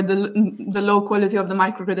 Or the low quality of the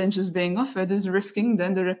micro-credentials being offered is risking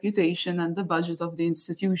then the reputation and the budget of the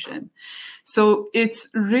institution. So it's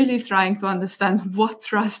really trying to understand what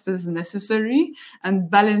trust is necessary and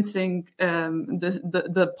balancing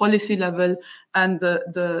the policy level and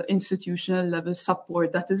the institutional level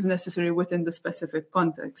support that is necessary within the specific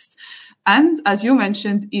context. And as you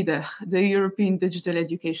mentioned, IDEH, the European Digital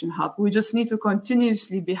Education Hub, we just need to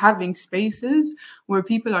continuously be having spaces where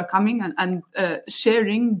people are coming and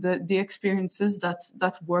sharing the experiences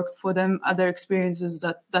that worked for them, other experiences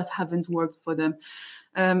that haven't worked for them.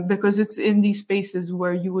 Because it's in these spaces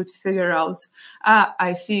where you would figure out,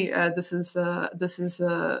 I see this is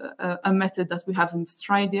a method that we haven't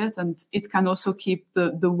tried yet, and it can also keep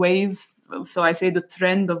the wave, so I say the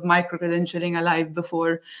trend of micro-credentialing alive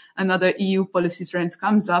before another EU policy trend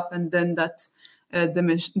comes up, and then that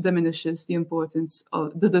diminishes the importance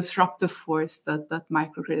of the disruptive force that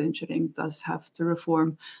micro-credentialing does have to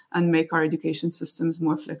reform and make our education systems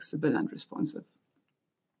more flexible and responsive.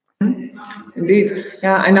 Indeed.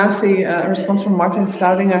 Yeah, I now see a response from Martin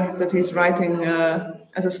Staudinger that he's writing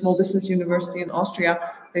as a small distance university in Austria.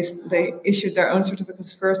 They issued their own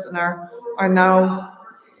certificates first and are now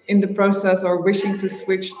in the process or wishing to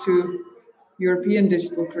switch to European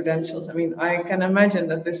digital credentials. I mean, I can imagine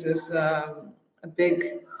that this is a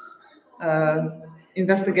big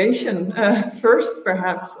investigation first,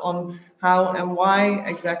 perhaps, on how and why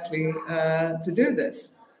exactly to do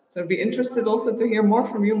this. So I'd be interested also to hear more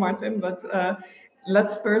from you, Martin, but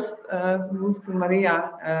let's first move to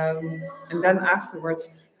Maria, and then afterwards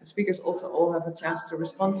the speakers also all have a chance to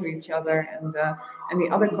respond to each other, and any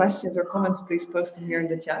other questions or comments, please post them here in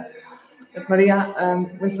the chat. But Maria,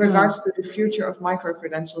 with regards to the future of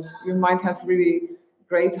micro-credentials, you might have really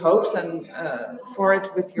great hopes and for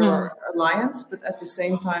it with your alliance, but at the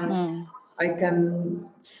same time, I can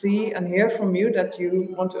see and hear from you that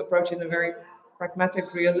you want to approach it in a very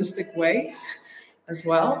pragmatic, realistic way as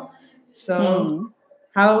well. So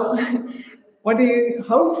what do you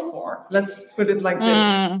hope for? Let's put it like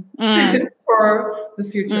this for the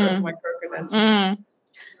future of micro-credentials.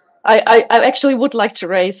 I actually would like to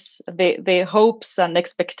raise the hopes and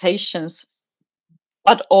expectations,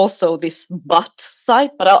 but also this but side.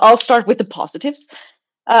 But I'll start with the positives.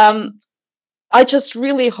 I just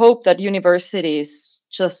really hope that universities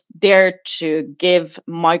just dare to give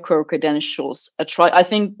micro-credentials a try. I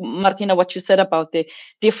think, Martina, what you said about the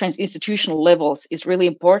different institutional levels is really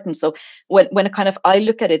important. So when kind of I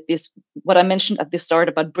look at it, what I mentioned at the start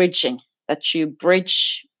about bridging, that you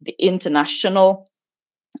bridge the international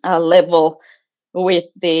level with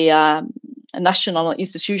the national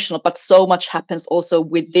institutional, but so much happens also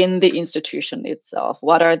within the institution itself.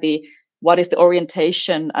 What is the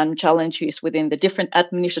orientation and challenges within the different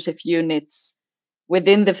administrative units,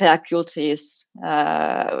 within the faculties,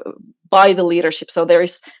 by the leadership? So there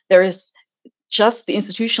is just the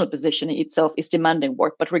institutional position itself is demanding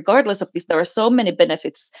work. But regardless of this, there are so many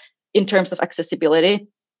benefits in terms of accessibility,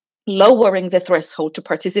 lowering the threshold to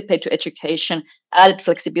participate to education, added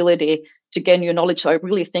flexibility to gain new knowledge. So I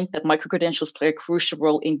really think that micro-credentials play a crucial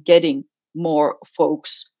role in getting more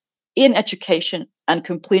folks in education and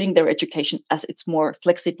completing their education as it's more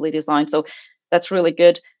flexibly designed. So that's really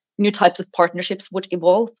good. New types of partnerships would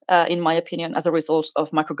evolve, in my opinion, as a result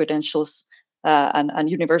of micro-credentials and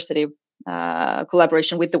university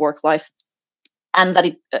collaboration with the work life. And that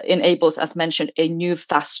it enables, as mentioned, a new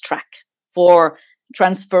fast track for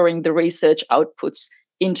transferring the research outputs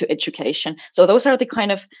into education. So those are the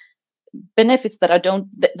kind of benefits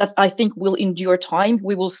that I think will endure time.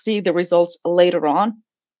 We will see the results later on.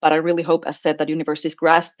 But I really hope, as said, that universities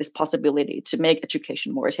grasp this possibility to make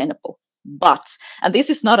education more attainable. But, and this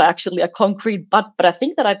is not actually a concrete but I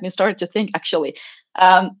think that I've been starting to think, actually,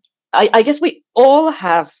 I guess we all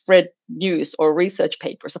have read news or research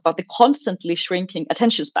papers about the constantly shrinking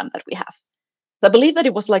attention span that we have. So I believe that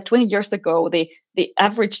it was like 20 years ago, the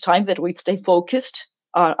average time that we'd stay focused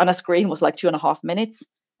on a screen was like 2.5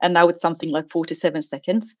 minutes. And now it's something like 47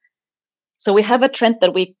 seconds. So we have a trend that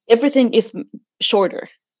everything is shorter,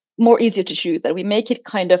 more easier to shoot, that we make it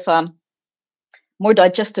kind of more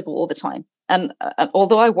digestible all the time. And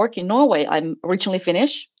although I work in Norway, I'm originally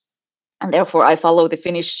Finnish, and therefore I follow the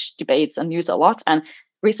Finnish debates and news a lot. And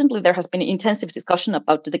recently there has been intensive discussion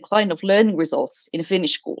about the decline of learning results in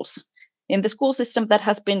Finnish schools. In the school system that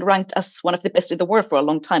has been ranked as one of the best in the world for a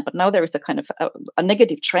long time, but now there is a kind of a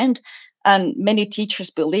negative trend, and many teachers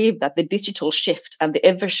believe that the digital shift and the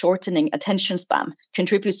ever-shortening attention span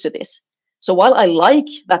contributes to this. So while I like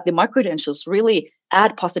that the micro-credentials really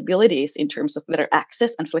add possibilities in terms of better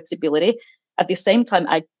access and flexibility, at the same time,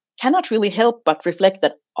 I cannot really help but reflect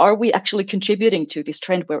that, are we actually contributing to this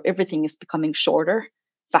trend where everything is becoming shorter,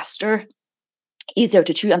 faster, easier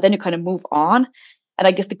to choose, and then you kind of move on? And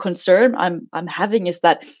I guess the concern I'm having is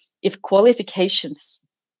that if qualifications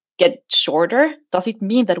get shorter, does it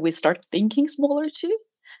mean that we start thinking smaller too?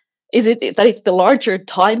 Is it that it's the larger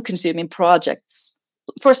time-consuming projects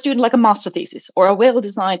for a student like a master thesis or a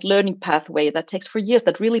well-designed learning pathway that takes 4 years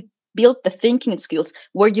that really build the thinking skills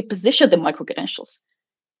where you position the micro-credentials?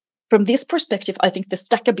 From this perspective, I think the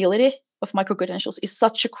stackability of micro-credentials is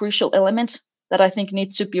such a crucial element that I think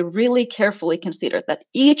needs to be really carefully considered, that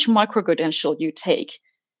each micro-credential you take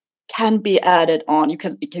can be added on. You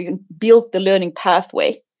can build the learning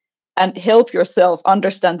pathway and help yourself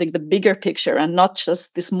understanding the bigger picture and not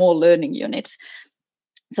just the small learning units,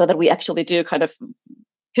 so that we actually do kind of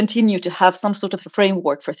continue to have some sort of a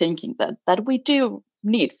framework for thinking that we do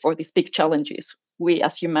need for these big challenges we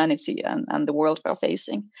as humanity and the world are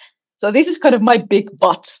facing. So this is kind of my big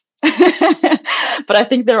but. But I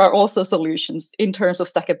think there are also solutions in terms of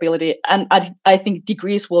stackability, and I think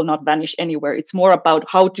degrees will not vanish anywhere. It's more about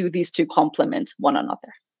how do these two complement one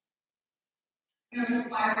another.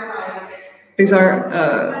 These are,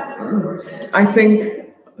 I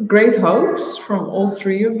think, great hopes from all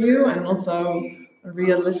three of you, and also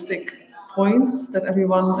realistic points that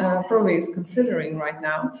everyone probably is considering right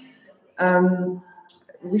now.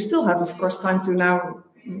 We still have, of course, time to now,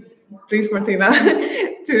 please, Martina,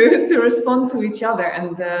 to respond to each other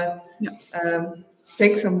and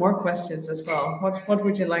take some more questions as well. What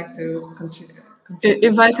would you like to contribute?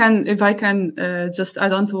 If I can just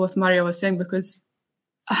add on to what Maria was saying, because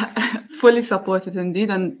I fully support it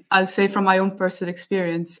indeed, and I'll say from my own personal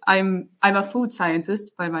experience, I'm a food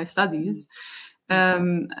scientist by my studies,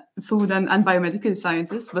 food and biomedical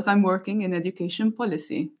scientist, but I'm working in education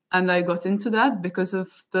policy. And I got into that because of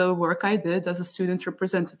the work I did as a student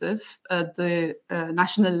representative at the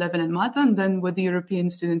national level in Malta, and then with the European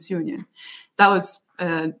Students' Union. That was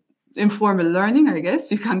informal learning, I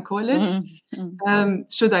guess you can call it. Mm-hmm.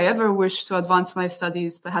 Should I ever wish to advance my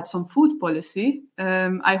studies, perhaps on food policy,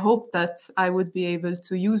 I hope that I would be able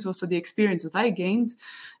to use also the experience that I gained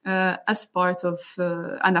as part of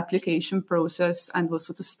an application process, and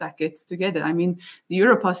also to stack it together. I mean, the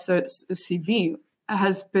Europass CV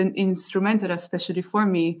has been instrumental, especially for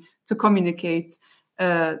me, to communicate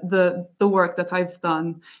the work that I've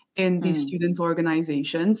done in these student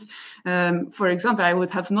organizations. For example, I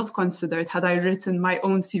would have not considered, had I written my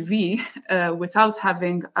own CV without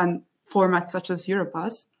having a format such as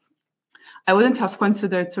Europass, I wouldn't have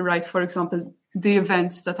considered to write, for example, the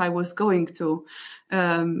events that I was going to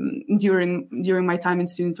during my time in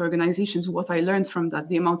student organizations, what I learned from that,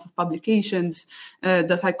 the amount of publications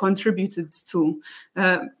that I contributed to.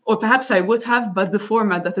 Or perhaps I would have, but the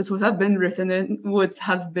format that it would have been written in would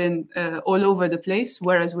have been all over the place.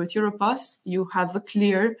 Whereas with Europass, you have a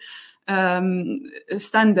clear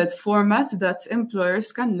standard format that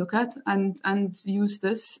employers can look at and use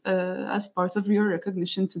this as part of your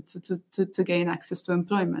recognition to gain access to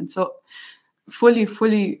employment. So fully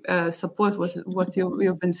support what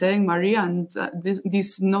you've been saying, Maria, and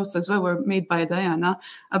these notes as well were made by Diana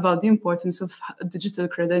about the importance of digital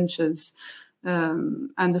credentials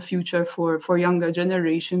and the future for younger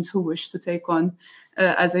generations who wish to take on,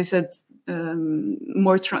 as I said,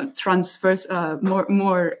 more transverse,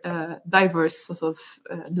 more diverse sort of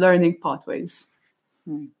learning pathways.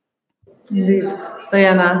 Indeed,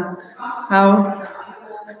 Diana, how?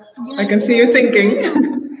 Yes, I can see you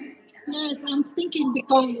thinking. Yes, I'm thinking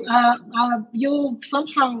because you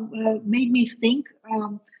somehow made me think.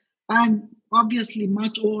 I'm obviously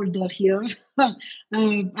much older here.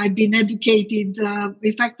 I've been educated.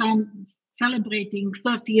 In fact, I'm celebrating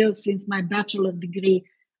 30 years since my bachelor degree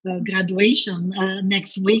graduation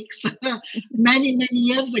next week. So many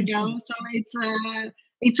years ago. So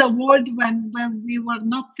it's a world when we were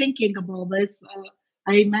not thinking about this.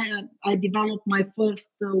 I developed my first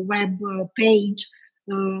web page.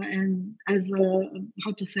 And as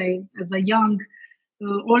a young,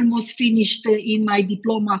 almost finished in my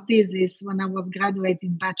diploma thesis when I was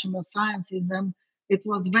graduating Bachelor of Sciences, and it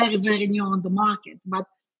was very new on the market. But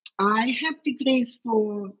I have degrees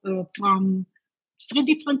from 3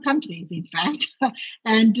 different countries, in fact,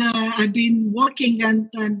 and I've been working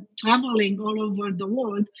and traveling all over the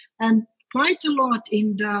world, and quite a lot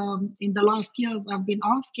in the last years. I've been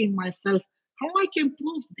asking myself how I can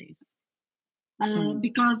prove this,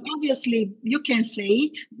 because obviously you can say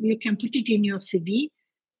it, you can put it in your CV,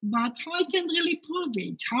 but how I can really prove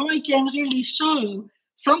it, how I can really show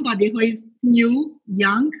somebody who is new,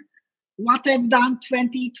 young, what I've done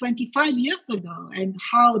 20, 25 years ago, and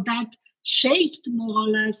how that shaped more or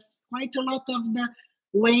less quite a lot of the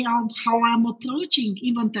way of how I'm approaching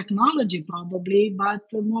even technology, probably, but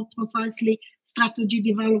more precisely strategy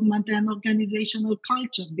development and organizational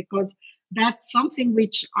culture, because that's something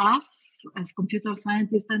which us as computer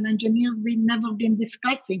scientists and engineers, we've never been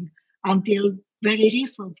discussing until very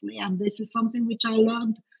recently. And this is something which I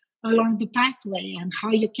learned along the pathway, and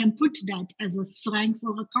how you can put that as a strength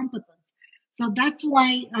or a competence. So that's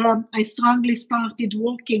why I strongly started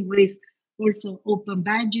working with also open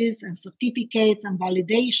badges and certificates and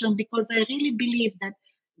validation, because I really believe that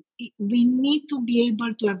we need to be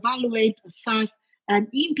able to evaluate, assess, and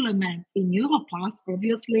implement in Europass.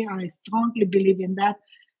 Obviously, I strongly believe in that,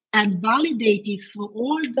 and validate it through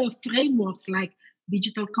all the frameworks like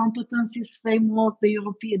digital competencies framework, the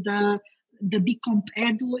European, the BComp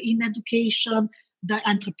Edu in education, the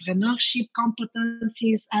entrepreneurship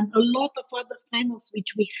competencies, and a lot of other frameworks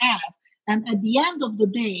which we have. And at the end of the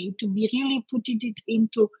day, to be really putting it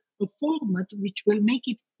into a format which will make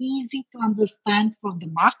it easy to understand for the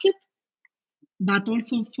market, but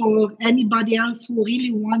also for anybody else who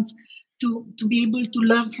really wants to be able to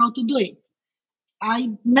learn how to do it.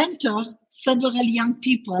 I mentor several young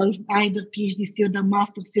people, either PhD students,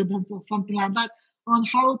 master students, or something like that, on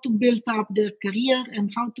how to build up their career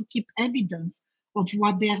and how to keep evidence of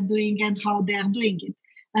what they are doing and how they are doing it.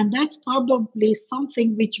 And that's probably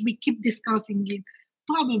something which we keep discussing in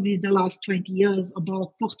probably the last 20 years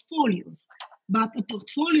about portfolios. But a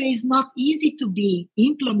portfolio is not easy to be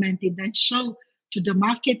implemented and show to the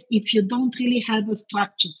market if you don't really have a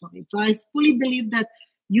structure for it. So I fully believe that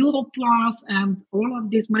Europass and all of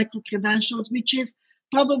these micro-credentials, which is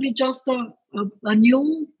probably just a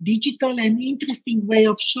new digital and interesting way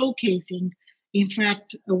of showcasing, in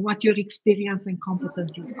fact, what your experience and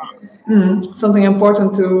competencies are. Something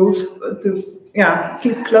important to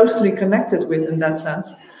keep closely connected with in that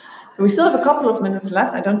sense. So we still have a couple of minutes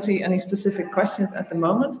left. I don't see any specific questions at the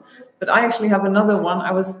moment, but I actually have another one.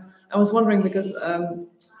 I was wondering, because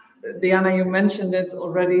Diana, you mentioned it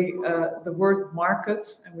already, the word market,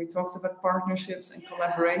 and we talked about partnerships and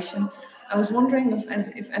collaboration. I was wondering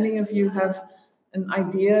if any of you have an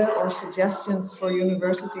idea or suggestions for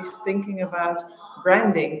universities thinking about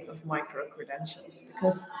branding of micro-credentials,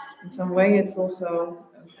 because in some way it's also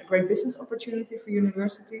a great business opportunity for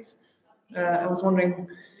universities. I was wondering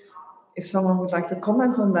if someone would like to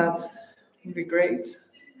comment on that. It would be great.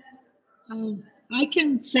 I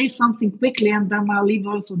can say something quickly, and then I'll leave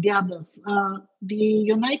also the others. The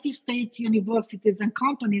United States universities and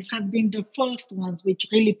companies have been the first ones which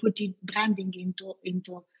really put branding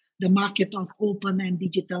into the market of open and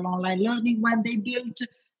digital online learning when they built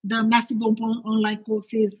the massive online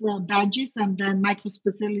courses badges and then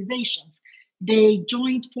micro-specializations. They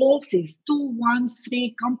joined forces, 2, 1,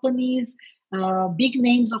 3 companies, big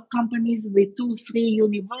names of companies with 2, 3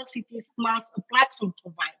 universities plus a platform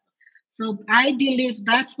provider. So I believe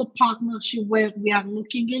that's the partnership where we are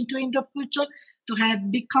looking into in the future, to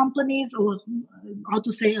have big companies, or how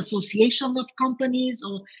to say association of companies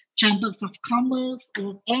or chambers of commerce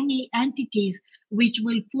or any entities which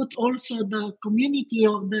will put also the community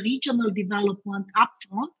or the regional development up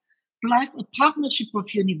front, plus a partnership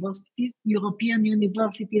of universities. European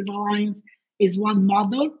Universities Alliance is one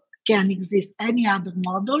model, can exist any other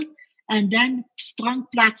models, and then strong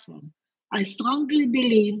platform. I strongly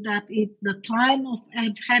believe that it's the time of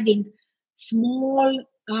having small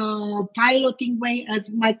piloting way, as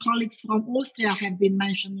my colleagues from Austria have been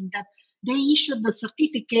mentioning, that they issued the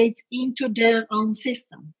certificates into their own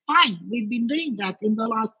system. Fine, we've been doing that in the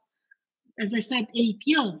last, as I said, 8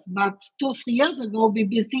 years. But 2, 3 years ago, we've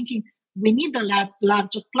been thinking we need a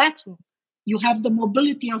larger platform. You have the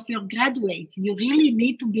mobility of your graduates. You really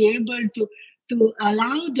need to be able to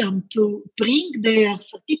allow them to bring their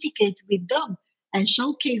certificates with them and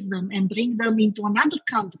showcase them and bring them into another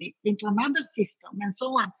country, into another system, and so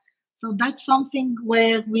on. So that's something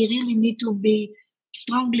where we really need to be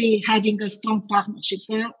strongly having a strong partnership.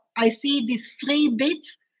 So I see these 3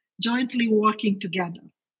 bits jointly working together.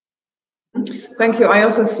 Thank you. I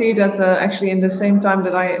also see that actually in the same time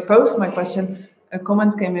that I posed my question, a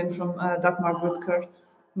comment came in from Dagmar Butker,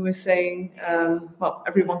 who is saying, well,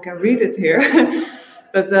 everyone can read it here,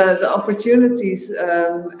 but the opportunities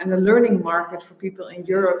and the learning market for people in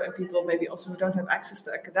Europe and people maybe also who don't have access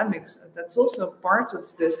to academics, that's also part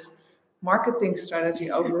of this marketing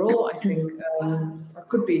strategy overall, I think, or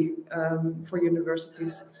could be for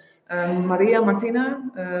universities. Martina,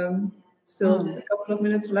 still a couple of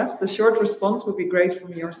minutes left. The short response would be great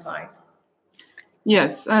from your side.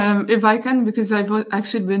 Yes, if I can, because I've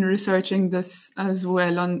actually been researching this as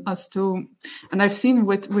well and I've seen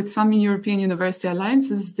with some European university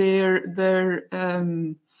alliances, they're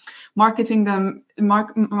marketing them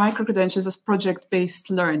micro-credentials as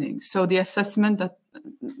project-based learning. So the assessment that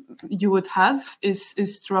you would have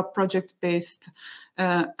is through a project-based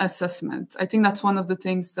assessment. I think that's one of the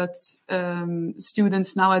things that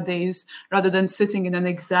students nowadays, rather than sitting in an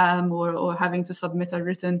exam or having to submit a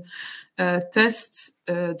written test,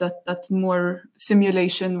 that more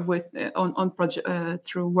simulation with on project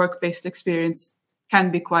through work-based experience can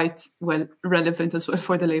be quite well relevant as well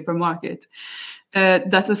for the labor market.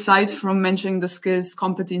 That aside from mentioning the skills,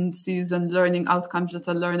 competencies, and learning outcomes that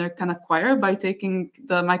a learner can acquire by taking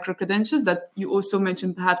the micro-credentials, that you also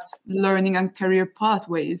mentioned perhaps learning and career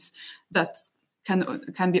pathways that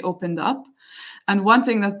can be opened up. And one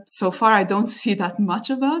thing that so far I don't see that much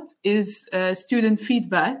about is student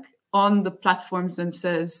feedback on the platforms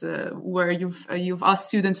themselves, where you've asked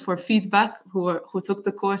students for feedback who took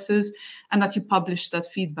the courses, and that you publish that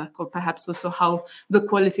feedback, or perhaps also how the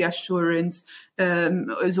quality assurance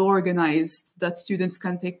is organized, that students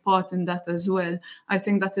can take part in that as well. I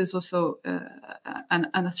think that is also an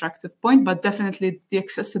attractive point, but definitely the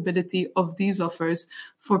accessibility of these offers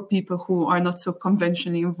for people who are not so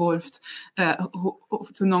conventionally involved,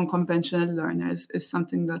 to non-conventional learners, is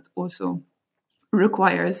something that also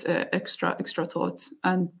requires extra thought,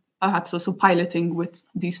 and perhaps also piloting with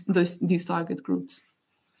these target groups.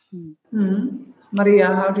 Maria,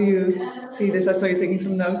 how do you see this? I saw you taking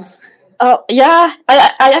some notes. Yeah,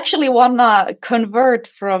 I actually want to convert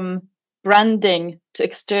from branding to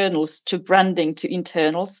externals to branding to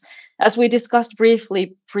internals. As we discussed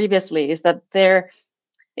briefly previously, is that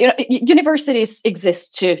universities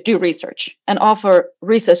exist to do research and offer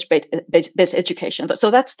research-based education. So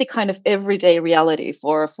that's the kind of everyday reality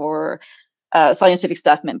for a scientific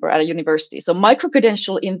staff member at a university. So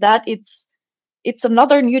micro-credential, in that it's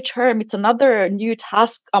another new term, it's another new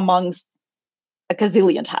task amongst a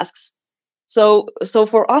gazillion tasks. So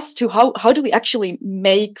for us to how do we actually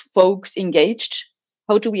make folks engaged?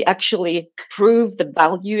 How do we actually prove the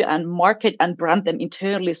value and market and brand them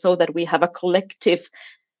internally so that we have a collective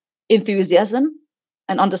enthusiasm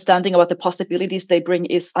and understanding about the possibilities they bring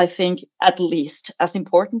is, I think, at least as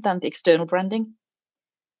important than the external branding.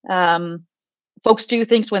 Folks do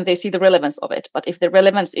things when they see the relevance of it, but if the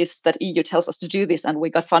relevance is that EU tells us to do this and we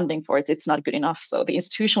got funding for it, it's not good enough. So the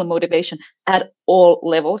institutional motivation at all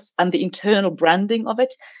levels and the internal branding of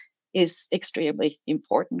it is extremely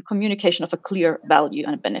important. Communication of a clear value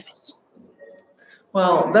and benefits.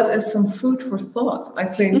 Well, that is some food for thought, I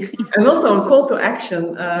think, and also a call to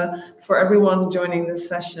action for everyone joining this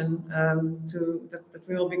session that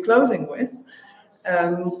we will be closing with.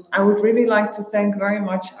 I would really like to thank very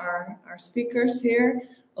much our speakers here.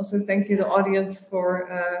 Also, thank you, the audience, for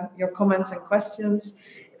your comments and questions.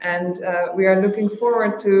 And we are looking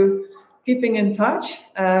forward to keeping in touch.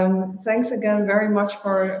 Thanks again very much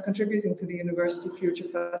for contributing to the University Future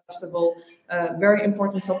Festival. Very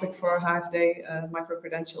important topic for HFD,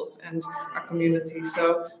 micro-credentials and our community.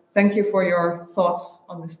 So thank you for your thoughts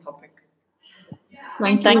on this topic.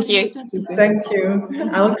 Thank you. Thank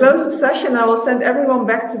you. I will close the session. I will send everyone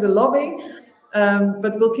back to the lobby,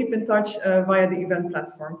 but we'll keep in touch via the event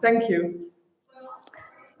platform. Thank you.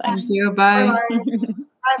 Thanks. Bye.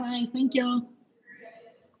 Bye-bye. Thank you.